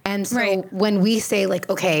 right? And so when we say like,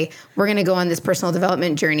 okay, we're going to go on this personal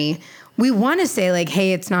development journey, we want to say like,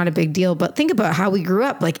 hey, it's not a big deal, but think about how we grew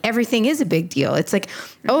up. Like everything is a big deal. It's like,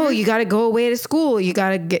 oh, you got to go away to school. You got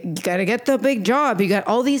to get the big job. You got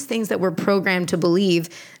all these things that we're programmed to believe.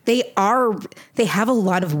 They have a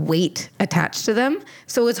lot of weight attached to them.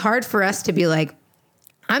 So it's hard for us to be like,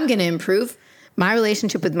 I'm going to improve my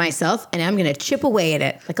relationship with myself and I'm going to chip away at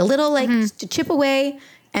it. Like a little, just to chip away.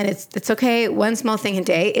 And it's okay. One small thing a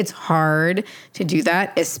day. It's hard to do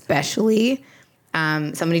that, especially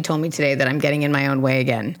somebody told me today that I'm getting in my own way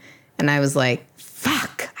again. And I was like,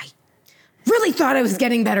 fuck, I really thought I was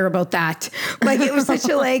getting better about that. Like it was such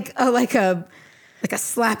a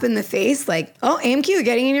slap in the face. Like, oh, AMQ,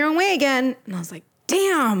 getting in your own way again. And I was like,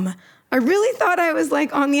 damn, I really thought I was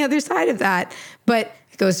like on the other side of that. But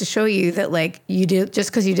it goes to show you that like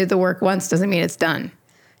just because you did the work once doesn't mean it's done.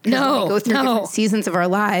 No, we go through different seasons of our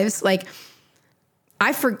lives. Like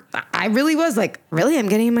I really was like, really, I'm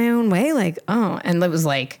getting in my own way. Like, oh, and it was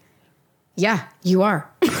like, yeah, you are.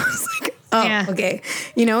 I was like, oh, yeah. Okay.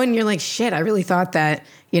 And you're like, shit, I really thought that,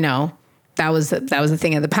 that was a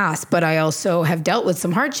thing of the past. But I also have dealt with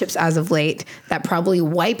some hardships as of late that probably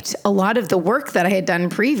wiped a lot of the work that I had done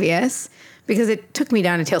previous. because it took me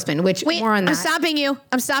down a tailspin, which Wait, more on that.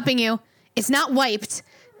 I'm stopping you. It's not wiped.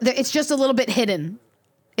 It's just a little bit hidden.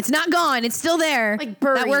 It's not gone. It's still there. Like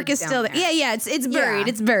buried that work is down still there. there. Yeah. It's buried. Yeah.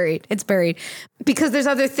 It's buried. It's buried. Because there's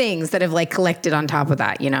other things that have like collected on top of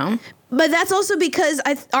that, you know? But that's also because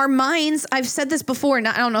our minds, I've said this before, and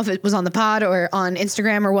I don't know if it was on the pod or on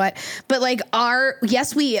Instagram or what, but like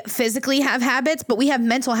yes, we physically have habits, but we have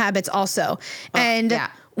mental habits also. And yeah.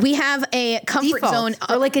 we have a comfort Default, zone.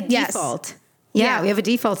 or like a Yes. default. Yeah, we have a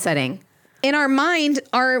default setting. In our mind,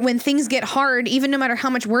 when things get hard, even no matter how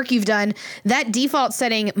much work you've done, that default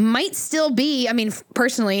setting might still be, I mean,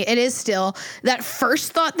 personally, it is still that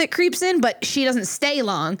first thought that creeps in, but she doesn't stay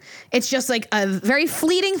long. It's just like a very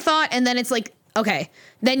fleeting thought. And then it's like, okay,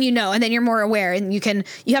 then you know, and then you're more aware, and you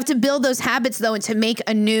have to build those habits though, and to make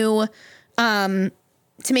a new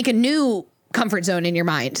comfort zone in your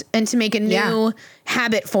mind, and to make a new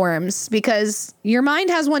habit forms, because your mind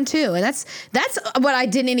has one too. And that's what I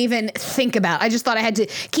didn't even think about. I just thought I had to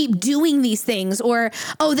keep doing these things, or,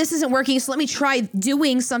 oh, this isn't working, so let me try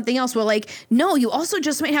doing something else. Well, like, no, you also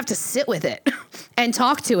just might have to sit with it and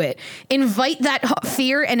talk to it. Invite that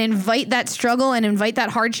fear and invite that struggle and invite that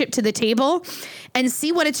hardship to the table and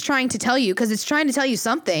see what it's trying to tell you, because it's trying to tell you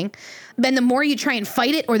something. Then the more you try and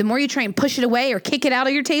fight it, or the more you try and push it away or kick it out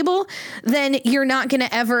of your table, then you're not going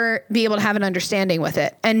to ever be able to have an understanding with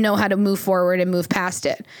it and know how to move forward and move past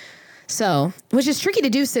it. So, which is tricky to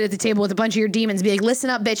do, sit at the table with a bunch of your demons, be like, listen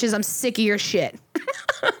up, bitches, I'm sick of your shit.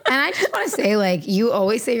 And I just want to say, like, you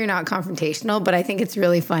always say you're not confrontational, but I think it's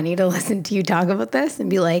really funny to listen to you talk about this and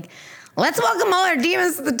be like, let's welcome all our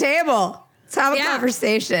demons to the table. Let's have a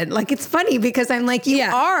conversation. Like, it's funny because I'm like, you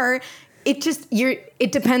are.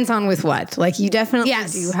 It depends on with what. Like, you definitely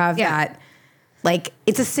do have that. Like,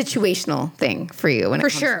 it's a situational thing for you when it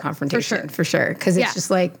comes to confrontation. For sure. Because it's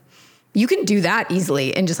just like, you can do that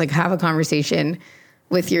easily and just like have a conversation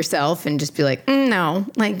with yourself and just be like, no,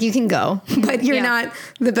 like, you can go, but you're not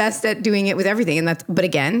the best at doing it with everything. And but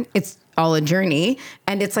again, it's all a journey.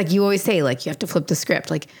 And it's like, you always say, like, you have to flip the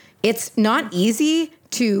script. Like, it's not easy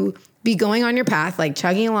to be going on your path, like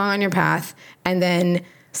chugging along on your path, and then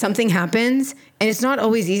something happens, and it's not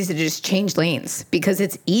always easy to just change lanes, because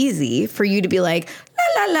it's easy for you to be like,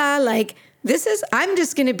 la, la, la, like, I'm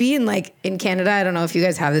just going to be in Canada. I don't know if you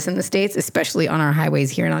guys have this in the States, especially on our highways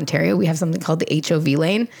here in Ontario. We have something called the HOV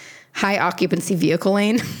lane, high occupancy vehicle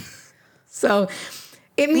lane. So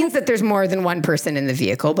it means that there's more than one person in the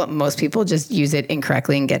vehicle, but most people just use it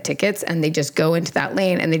incorrectly and get tickets, and they just go into that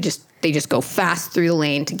lane and they just go fast through the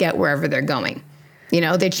lane to get wherever they're going. You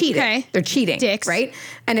know, they're cheating. Okay. They're cheating. Dicks. Right?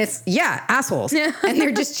 And it's, assholes. And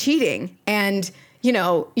they're just cheating. And, you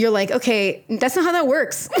know, you're like, okay, that's not how that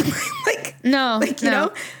works. You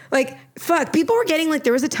know, like, fuck, people were getting, like,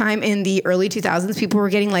 there was a time in the early 2000s, people were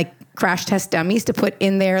getting, like, crash test dummies to put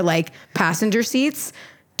in their, like, passenger seats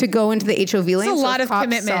to go into the HOV lane. It's a lot of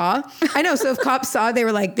commitment. I know. So if cops saw, they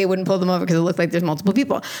were like, they wouldn't pull them over because it looked like there's multiple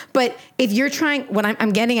people. But if you're trying, when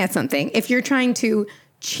I'm getting at something, if you're trying to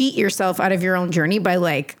cheat yourself out of your own journey by,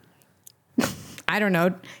 like, I don't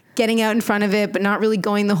know, getting out in front of it, but not really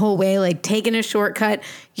going the whole way, like taking a shortcut,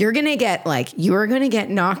 you're going to get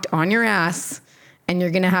knocked on your ass, and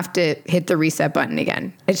you're going to have to hit the reset button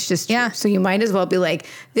again. It's just, so you might as well be like,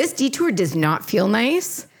 this detour does not feel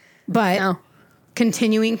nice, but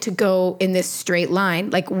continuing to go in this straight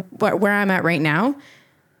line, like where I'm at right now,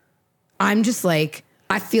 I'm just like,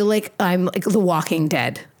 I feel like I'm like The Walking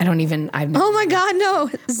Dead. Oh my God, no.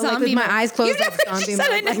 Zombie. Like with my eyes closed. I've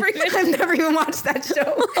never even watched that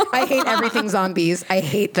show. I hate everything zombies. I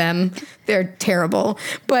hate them. They're terrible.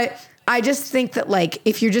 But I just think that, like,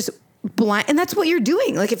 if you're just blind, and that's what you're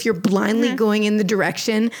doing. Like, if you're blindly going in the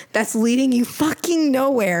direction that's leading you fucking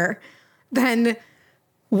nowhere, then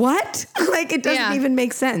what? Like, it doesn't even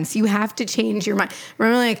make sense. You have to change your mind.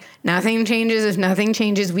 Remember, like, nothing changes if nothing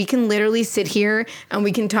changes. We can literally sit here and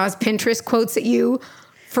we can toss Pinterest quotes at you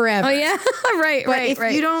forever. Oh, yeah. Right. But if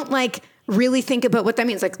you don't, like, really think about what that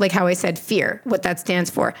means, like how I said, fear, what that stands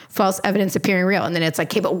for, false evidence appearing real. And then it's like,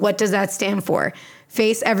 okay, but what does that stand for?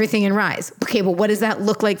 Face everything and rise. Okay, but what does that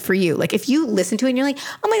look like for you? Like, if you listen to it and you're like,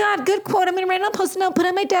 oh my God, good quote, I'm going to write it on Post-it note, put it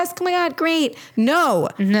on my desk. Oh my God, great. No.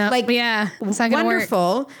 Like, it's not gonna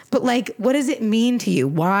wonderful. Work. But, like, what does it mean to you?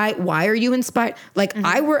 Why are you inspired? Like,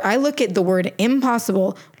 I look at the word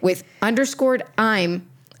impossible with underscored,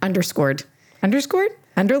 underlined.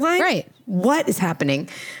 Right. What is happening?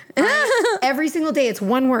 Every single day, it's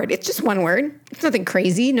one word. It's just one word. It's nothing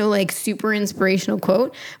crazy. No, like, super inspirational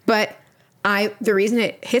quote. But the reason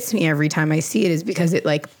it hits me every time I see it is because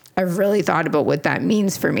I've really thought about what that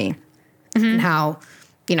means for me and how,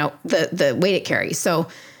 you know, the weight it carries. So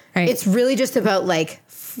Right. It's really just about like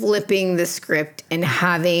flipping the script and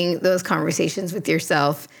having those conversations with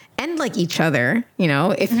yourself and like each other, you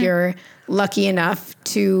know, if you're lucky enough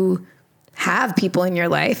to have people in your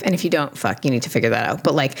life. And if you don't, fuck, you need to figure that out.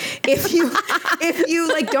 But like, if you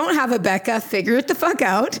like don't have a Becca, figure it the fuck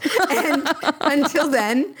out. And until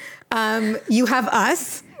then, you have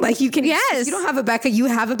us. Like you can, Yes. if you don't have a Becca, you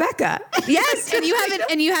have a Becca. Yes, and you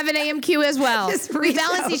have an AMQ as well. Just We reach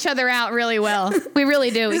balance out. each other out really well. We really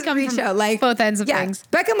do. We Just come reach from out, like both ends of yeah, things.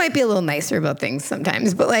 Becca might be a little nicer about things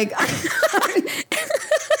sometimes, but like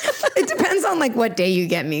it depends on like what day you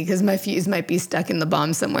get me because my fuse might be stuck in the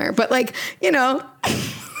bomb somewhere. But like, you know,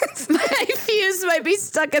 My fuse might be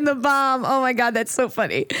stuck in the bomb. Oh my God, that's so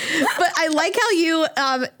funny. But I like how you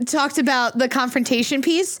talked about the confrontation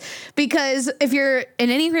piece because if you're an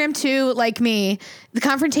Enneagram 2 like me, the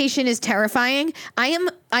confrontation is terrifying. I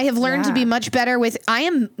have learned to be much better with,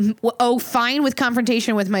 fine with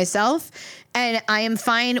confrontation with myself. And I am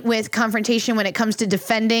fine with confrontation when it comes to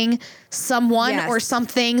defending someone Yes. or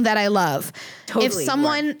something that I love. Totally, If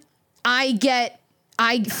someone,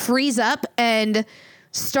 I freeze up and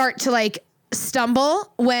start to like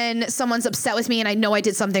stumble when someone's upset with me and I know I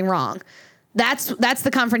did something wrong. That's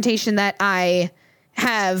the confrontation that I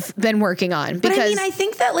have been working on. but Because I mean, I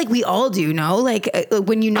think that like we all do, no? Like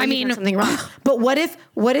when you know you've done something wrong. But what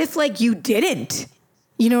if like you didn't?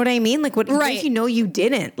 You know what I mean? Like what Right. if you know you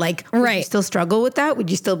didn't? Like would you Right. still struggle with that? Would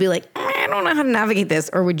you still be like, I don't know how to navigate this?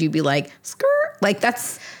 Or would you be like, skirt? Like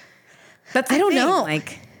that's the I don't thing. know.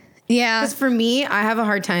 Like yeah, because for me, I have a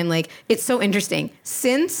hard time. Like, it's so interesting.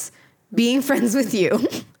 Since being friends with you,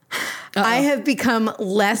 I have become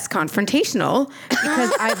less confrontational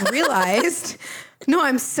because I've realized, no,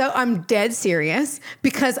 I'm dead serious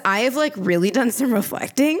because I have like really done some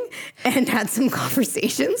reflecting and had some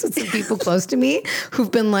conversations with some people close to me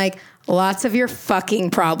who've been like, lots of your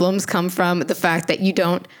fucking problems come from the fact that you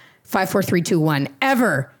don't 5, 4, 3, 2, 1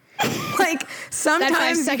 ever. Like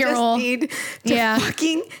sometimes 5-second you just rule. need to Yeah.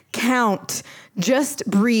 fucking count. Just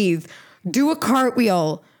breathe. Do a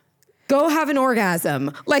cartwheel. Go have an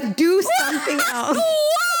orgasm. Like do something else.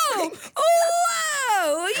 Whoa!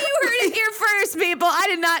 Whoa! You heard it here first, people. I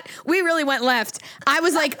did not. We really went left. I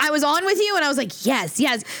was on with you, and I was like, yes.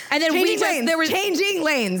 And then there was changing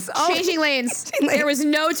lanes. Oh, changing lanes. Changing lanes. There was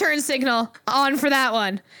no turn signal on for that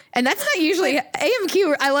one. And that's not usually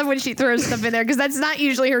AMQ. I love when she throws stuff in there because that's not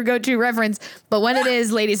usually her go-to reference. But when it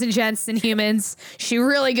is, ladies and gents and humans, she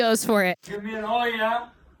really goes for it. Give me an oh yeah.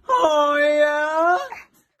 Oh yeah.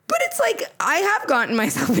 But it's like I have gotten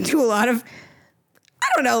myself into a lot of, I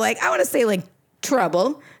don't know, like I want to say like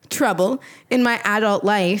trouble in my adult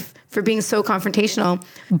life for being so confrontational.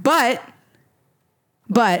 But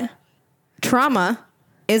trauma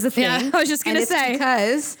is a thing. Yeah, I was just gonna and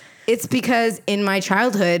say. it's because in my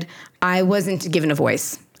childhood I wasn't given a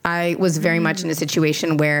voice. I was very much in a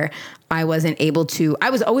situation where I wasn't able to. I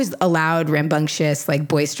was always a loud, rambunctious, like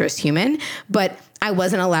boisterous human, but I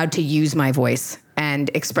wasn't allowed to use my voice and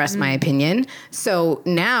express my opinion. So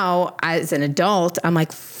now as an adult, I'm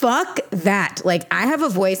like, fuck that. Like I have a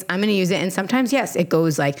voice, I'm going to use it. And sometimes, yes, it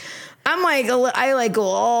goes like, I like go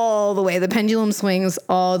all the way. The pendulum swings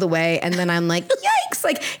all the way. And then I'm like, yikes.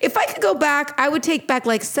 Like if I could go back, I would take back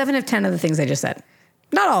like 7 of 10 of the things I just said.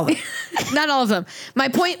 Not all of them. Not all of them. My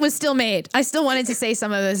point was still made. I still wanted to say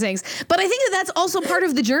some of those things. But I think that that's also part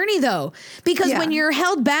of the journey, though. Because Yeah. when you're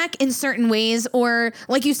held back in certain ways, or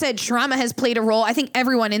like you said, trauma has played a role. I think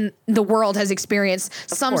everyone in the world has experienced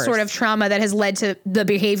some course. sort of trauma that has led to the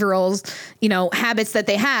behavioral, habits that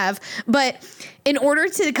they have. But in order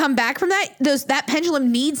to come back from that, that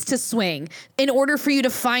pendulum needs to swing in order for you to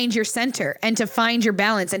find your center and to find your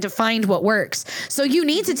balance and to find what works. So you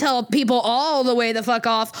need to tell people all the way the fuck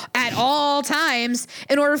off at all times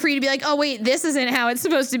in order for you to be like, oh wait, this isn't how it's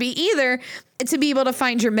supposed to be either, to be able to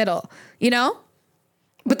find your middle,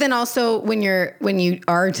 But then also when you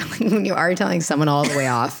are telling someone all the way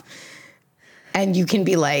off and you can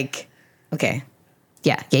be like, okay,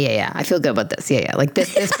 yeah. I feel good about this. Yeah. Like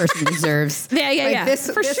this person deserves. Yeah. This,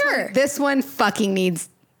 For this sure. One, this one fucking needs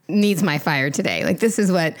my fire today. Like this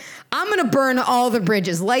is what I'm going to burn all the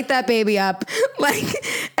bridges, light that baby up.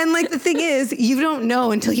 And the thing is, you don't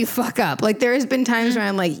know until you fuck up. Like there has been times where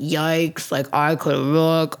I'm like, yikes, like I could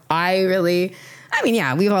look,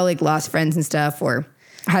 we've all like lost friends and stuff or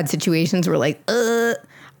had situations where like,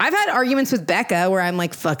 I've had arguments with Becca where I'm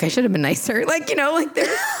like, fuck, I should have been nicer.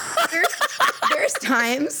 There's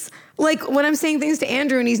times like when I'm saying things to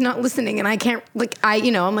Andrew and he's not listening and I can't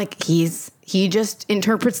I'm like, he just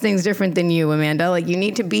interprets things different than you, Amanda. Like you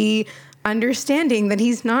need to be understanding that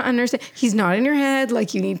he's not in your head.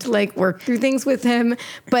 Like, you need to like work through things with him.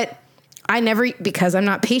 But because I'm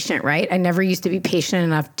not patient, right? I never used to be patient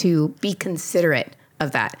enough to be considerate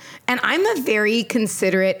of that. And I'm a very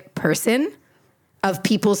considerate person of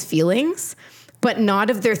people's feelings, but not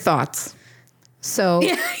of their thoughts. So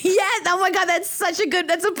yeah. Oh my God,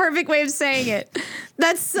 that's a perfect way of saying it.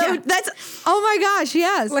 Oh my gosh,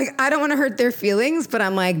 yes. like, I don't want to hurt their feelings, but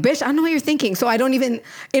I'm like, bitch, I don't know what you're thinking. So I don't even,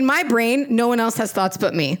 in my brain, no one else has thoughts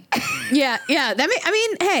but me. Yeah.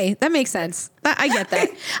 Hey, that makes sense. I get that.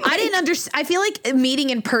 I didn't understand. I feel like meeting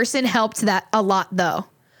in person helped that a lot though.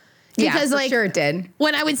 Because for sure it did.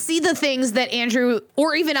 When I would see the things that Andrew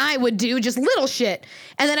or even I would do, just little shit,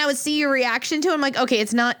 and then I would see your reaction to it, I'm like, okay,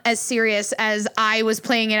 it's not as serious as I was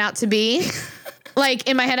playing it out to be. Like,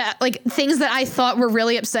 in my head, like, things that I thought were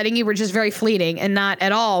really upsetting you were just very fleeting and not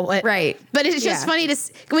at all. Right. But it's just funny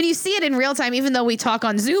when you see it in real time, even though we talk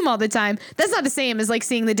on Zoom all the time, that's not the same as like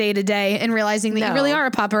seeing the day to day and realizing that you really are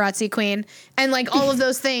a paparazzi queen and like all of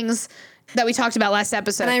those things that we talked about last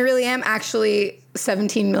episode. And I really am actually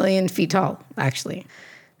 17 million feet tall, actually.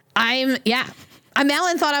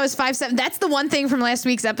 Malin thought I was 5'7". That's the one thing from last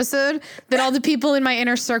week's episode that all the people in my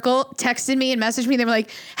inner circle texted me and messaged me. They were like,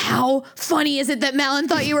 how funny is it that Malin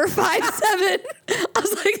thought you were 5'7"? I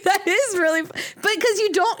was like, that is really, but because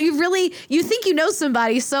you think you know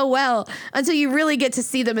somebody so well until you really get to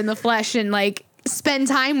see them in the flesh and like spend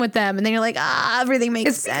time with them. And then you're like, everything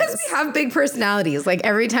makes sense. Because we have big personalities. Like,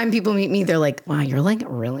 every time people meet me, they're like, wow, you're like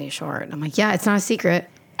really short. I'm like, yeah, it's not a secret.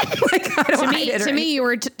 Like, I don't hide it, to me, you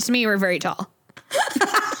were very tall.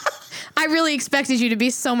 I really expected you to be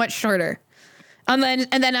so much shorter. And then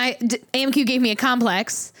AMQ gave me a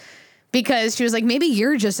complex because she was like, maybe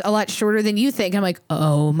you're just a lot shorter than you think. I'm like,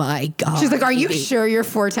 oh my God. She's like, are you sure you're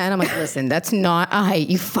 4'10"? I'm like, listen, that's not a height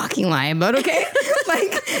you fucking lie about, okay?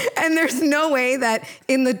 And there's no way that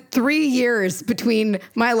in the 3 years between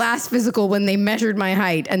my last physical when they measured my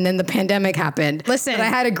height and then the pandemic happened, listen, that I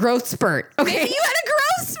had a growth spurt. Okay, maybe you had a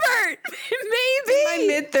growth spurt. Maybe in my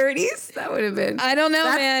mid-30s. That would have been. I don't know,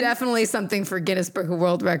 man. That's definitely something for Guinness Book of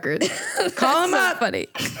World Records. Call him up. Funny.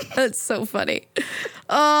 That's so funny.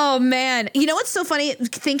 Oh man, you know what's so funny?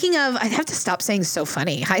 Thinking of, I have to stop saying so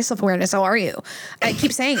funny. High self-awareness. How are you? I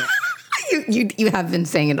keep saying it. You have been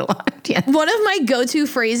saying it a lot. Yeah. One of my go-to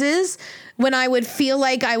phrases when I would feel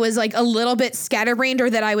like I was like a little bit scatterbrained or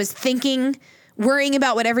that I was worrying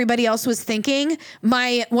about what everybody else was thinking,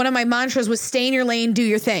 one of my mantras was stay in your lane, do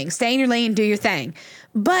your thing. Stay in your lane, do your thing.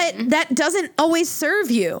 But that doesn't always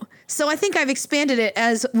serve you. So I think I've expanded it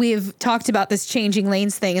as we've talked about this changing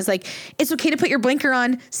lanes thing. It's like, it's okay to put your blinker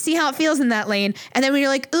on, see how it feels in that lane. And then when you're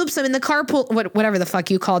like, oops, I'm in the carpool, whatever the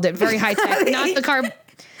fuck you called it, very high tech, not the car.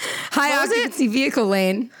 High occupancy vehicle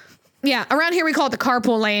lane. Yeah, around here we call it the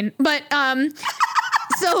carpool lane. But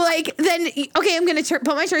so like then okay, I'm gonna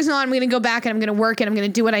put my turns on. I'm gonna go back and I'm gonna work and I'm gonna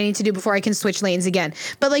do what I need to do before I can switch lanes again.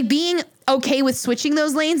 But like being okay with switching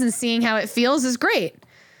those lanes and seeing how it feels is great.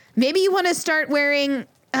 Maybe you want to start wearing,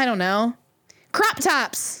 I don't know, crop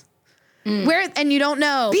tops. And you don't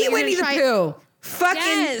know. Be Winnie the Pooh.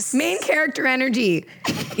 Fucking main character energy.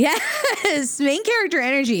 Yes, main character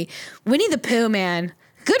energy. Winnie the Pooh, man.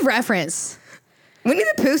 Good reference. Winnie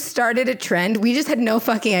the Pooh started a trend. We just had no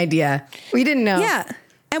fucking idea. We didn't know. Yeah.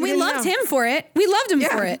 And we loved him for it. We loved him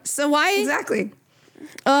for it. So why? Exactly.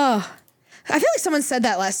 Oh, I feel like someone said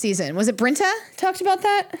that last season. Was it Brinta talked about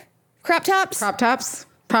that? Crop tops? Crop tops?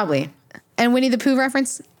 Probably. And Winnie the Pooh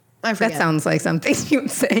reference? I forget. That sounds like something you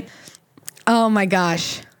would say. Oh my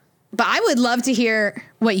gosh. But I would love to hear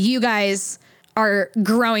what you guys are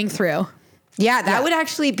growing through. Yeah, that would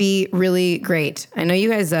actually be really great. I know you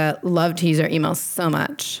guys love to use our emails so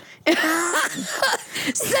much.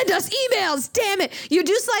 Send us emails, damn it. You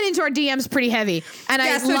do slide into our DMs pretty heavy, and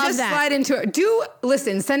I love just that. Slide into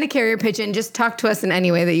it. Send a carrier pigeon. Just talk to us in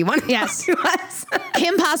any way that you want. Yes. To us.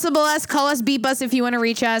 Kim Possible us, call us, beep us if you want to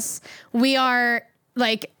reach us. We are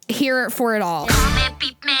like here for it all. Call me,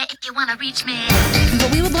 beep me if you want to reach me.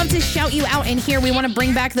 But we would love to shout you out in here. We want to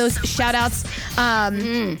bring back those shout outs.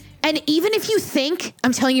 And even if you think,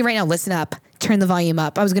 I'm telling you right now, listen up, turn the volume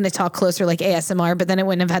up. I was going to talk closer like ASMR, but then it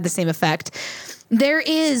wouldn't have had the same effect. There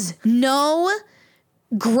is no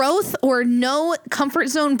growth or no comfort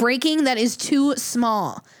zone breaking that is too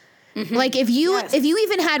small. Mm-hmm. Like if you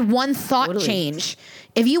even had one thought change,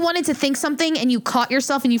 if you wanted to think something and you caught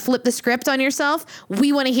yourself and you flipped the script on yourself,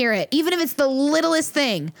 we want to hear it. Even if it's the littlest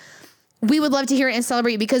thing. We would love to hear it and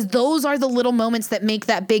celebrate because those are the little moments that make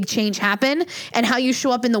that big change happen, and how you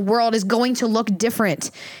show up in the world is going to look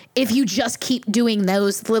different if you just keep doing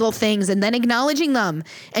those little things and then acknowledging them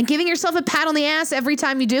and giving yourself a pat on the ass every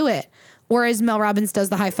time you do it. Whereas Mel Robbins does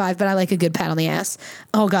the high five, but I like a good pat on the ass.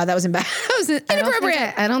 Oh God, that was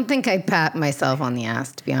inappropriate. I don't think I pat myself on the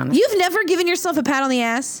ass, to be honest. You've never given yourself a pat on the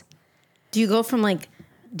ass? Do you go from Under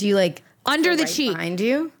go the right cheek? behind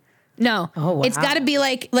you? No. Oh, wow. It's got to be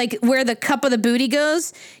like where the cup of the booty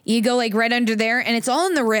goes. You go like right under there, and it's all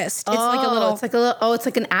in the wrist. It's like a little. It's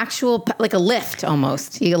like an actual, like a lift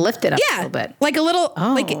almost. You lift it up a Yeah, little bit. like a little.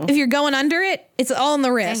 Oh. Like if you're going under it, it's all in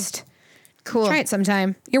the wrist. Cool. Try it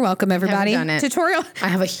sometime. You're welcome, everybody. Haven't done it. Tutorial. I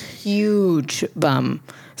have a huge bum,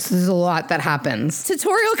 so there's a lot that happens.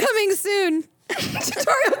 Tutorial coming soon.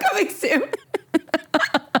 Tutorial coming soon.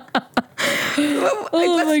 my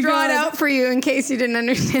Let's draw God. it out for you in case you didn't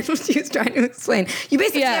understand what she was trying to explain. You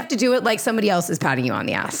basically have to do it like somebody else is patting you on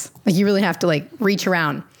the ass. Like you really have to like reach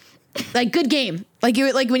around. Like good game. Like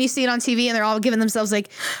when you see it on TV and they're all giving themselves like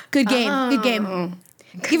good game, good game.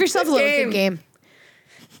 Give yourself a little good game.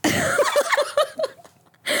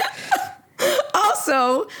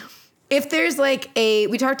 Also, if there's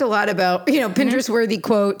we talked a lot about, Pinterest worthy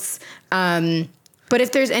quotes. But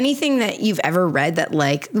if there's anything that you've ever read that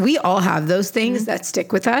we all have those things that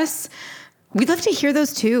stick with us, we'd love to hear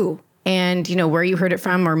those too. And, where you heard it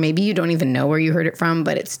from, or maybe you don't even know where you heard it from,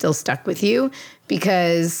 but it's still stuck with you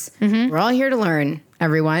because we're all here to learn,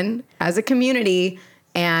 everyone, as a community.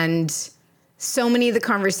 And so many of the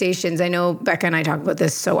conversations, I know Becca and I talk about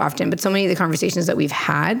this so often, but so many of the conversations that we've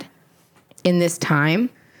had in this time,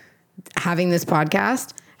 having this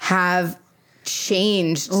podcast, have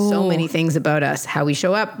changed so many things about us, how we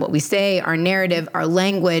show up, what we say, our narrative, our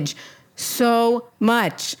language, so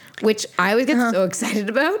much, which I always get so excited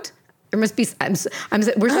about. There must be, we're such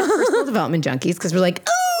personal development junkies because we're like,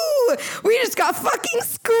 oh, we just got fucking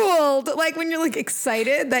schooled. Like when you're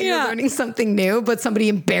excited that you're learning something new, but somebody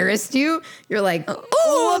embarrassed you, you're like,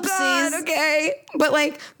 oh, God, okay.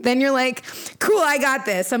 But then you're like, cool, I got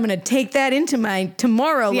this. I'm going to take that into my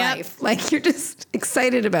tomorrow life. You're just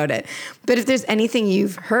excited about it. But if there's anything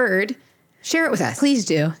you've heard, share it with us. Please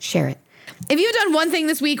do. Share it. If you've done one thing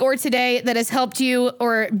this week or today that has helped you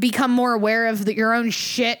or become more aware of your own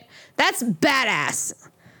shit, that's badass.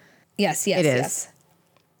 Yes, It is.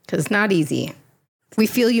 Because it's not easy. We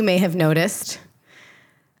feel you may have noticed.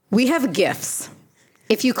 We have GIFs.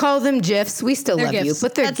 If you call them GIFs, we still love you, gifs.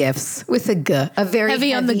 but they're GIFs with a G, a very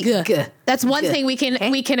Heavy on the G. G. That's one G. thing we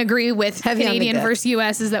can agree with Heavy on the Canadian G. versus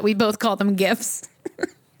US is that we both call them GIFs.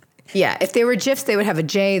 Yeah, if they were GIFs, they would have a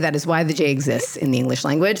J. That is why the J exists in the English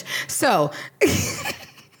language. So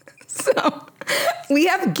we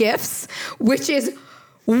have GIFs, which is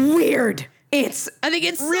weird. I think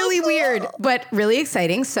it's really weird, but really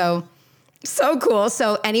exciting. So cool.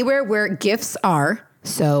 So anywhere where GIFs are,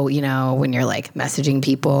 so, when you're messaging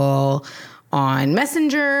people on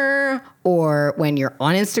Messenger or when you're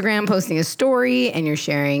on Instagram posting a story and you're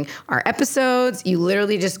sharing our episodes, you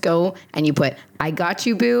literally just go and you put, I got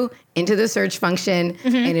you, boo, into the search function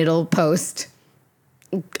and it'll post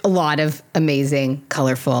a lot of amazing,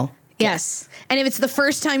 colorful. Yes. And if it's the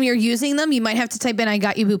first time you're using them, you might have to type in I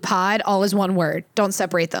got you boo pod all as one word. Don't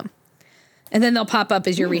separate them. And then they'll pop up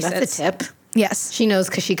as your resets. That's a tip. Yes. She knows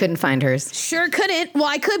because she couldn't find hers. Sure couldn't. Well,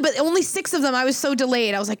 I could, but only 6 of them. I was so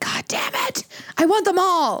delayed. I was like, God damn it. I want them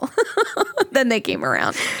all. Then they came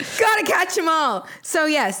around. Gotta catch them all. So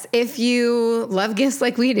yes, if you love gifts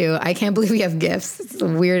like we do, I can't believe we have gifts. It's the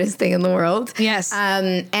weirdest thing in the world. Yes.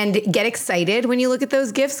 And get excited when you look at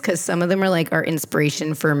those gifts because some of them are our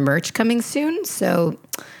inspiration for merch coming soon. So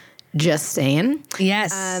just saying.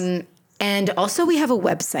 Yes. And also we have a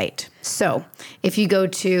website. So if you go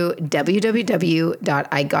to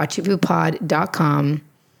www.igotyouboo.com,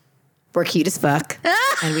 we're cute as fuck.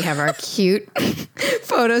 And we have our cute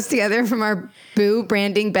photos together from our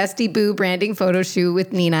bestie boo branding photo shoot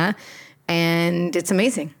with Nina. And it's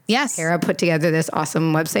amazing. Yes. Kara put together this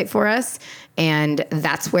awesome website for us. And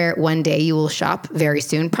that's where one day you will shop very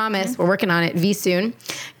soon. Promise. We're working on it soon.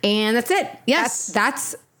 And that's it. Yes.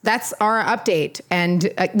 That's our update.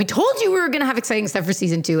 And we told you we were going to have exciting stuff for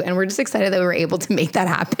season 2. And we're just excited that we were able to make that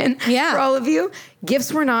happen for all of you.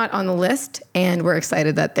 Gifts were not on the list. And we're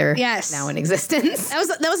excited that they're now in existence.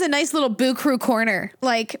 That was a nice little Boo Crew corner.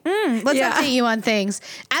 Let's update you on things.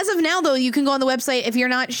 As of now, though, you can go on the website if you're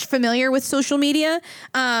not familiar with social media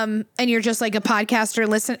and you're just a podcaster,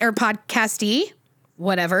 or podcastee.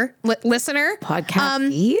 Whatever, listener,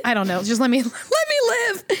 Podcastee. I don't know. Just let me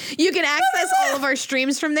live. You can access all of our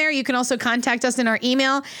streams from there. You can also contact us in our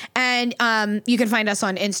email, and you can find us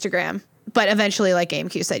on Instagram. But eventually, like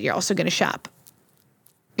AMQ said, you're also going to shop.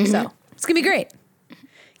 So it's gonna be great.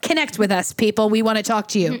 Connect with us, people. We want to talk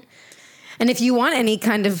to you. And if you want any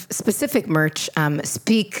kind of specific merch,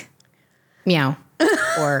 speak meow.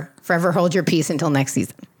 or forever hold your peace until next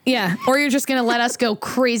season. Yeah. Or you're just going to let us go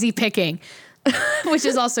crazy picking, which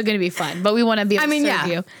is also going to be fun. But we want to be able to serve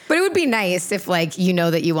you. But it would be nice if, like, you know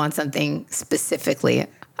that you want something specifically.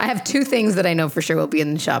 I have 2 things that I know for sure will be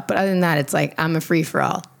in the shop. But other than that, it's like I'm a free for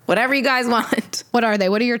all. Whatever you guys want. What are they?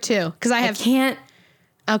 What are your 2? Because I can't.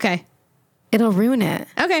 Okay. It'll ruin it.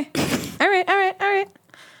 Okay. All right.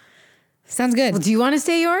 Sounds good. Well, do you want to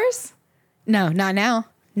say yours? No, not now.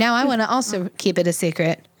 Now I want to also keep it a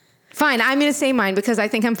secret. Fine, I'm going to say mine because I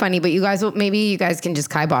think I'm funny, but you guys can just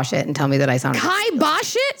kibosh it and tell me that I sound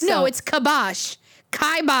Kibosh it? No, it's kibosh.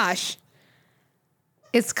 Kibosh.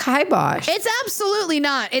 It's kibosh. It's absolutely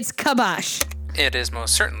not. It's kibosh. It is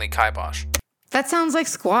most certainly kibosh. That sounds like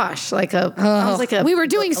squash, sounds like a. We were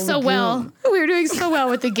doing so lagoon. well. We were doing so well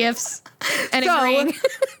with the gifts and So- agreeing.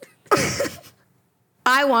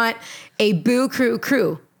 I want a Boo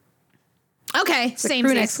Crew. Okay, same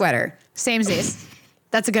crew neck sweater. Samesies.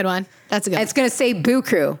 That's a good one. That's a good one. It's going to say Boo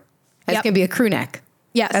Crew. It's Yep. going to be a crew neck.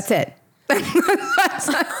 Yes. That's it.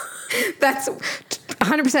 That's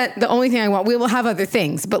 100% the only thing I want. We will have other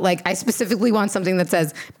things, but like I specifically want something that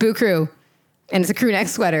says Boo Crew and it's a crew neck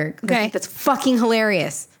sweater. Okay. I think that's fucking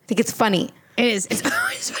hilarious. I think it's funny. It is. It's see how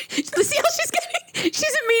she's getting.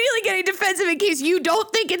 She's immediately getting defensive in case you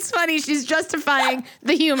don't think it's funny. She's justifying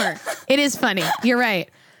the humor. It is funny. You're right.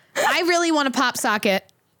 I really want a pop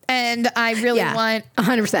socket, and I really want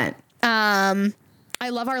 100%. I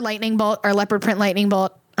love our lightning bolt, our leopard print lightning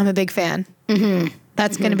bolt. I'm a big fan. Mm-hmm.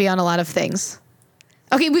 That's going to be on a lot of things.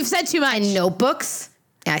 Okay, we've said too much. And notebooks.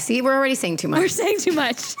 Yeah, I see. We're already saying too much. We're saying too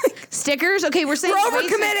much. Stickers. Okay, we're saying We're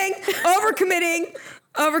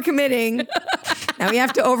overcommitting. Now we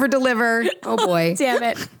have to over-deliver. Oh, boy. Damn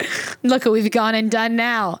it. Look what we've gone and done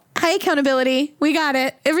now. High accountability. We got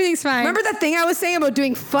it. Everything's fine. Remember that thing I was saying about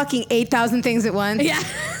doing fucking 8,000 things at once? Yeah.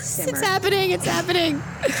 It's happening. It's happening.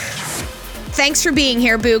 Thanks for being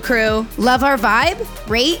here, Boo Crew. Love our vibe?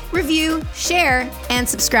 Rate, review, share, and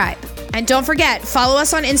subscribe. And don't forget, follow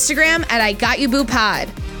us on Instagram at I Got You Boo Pod.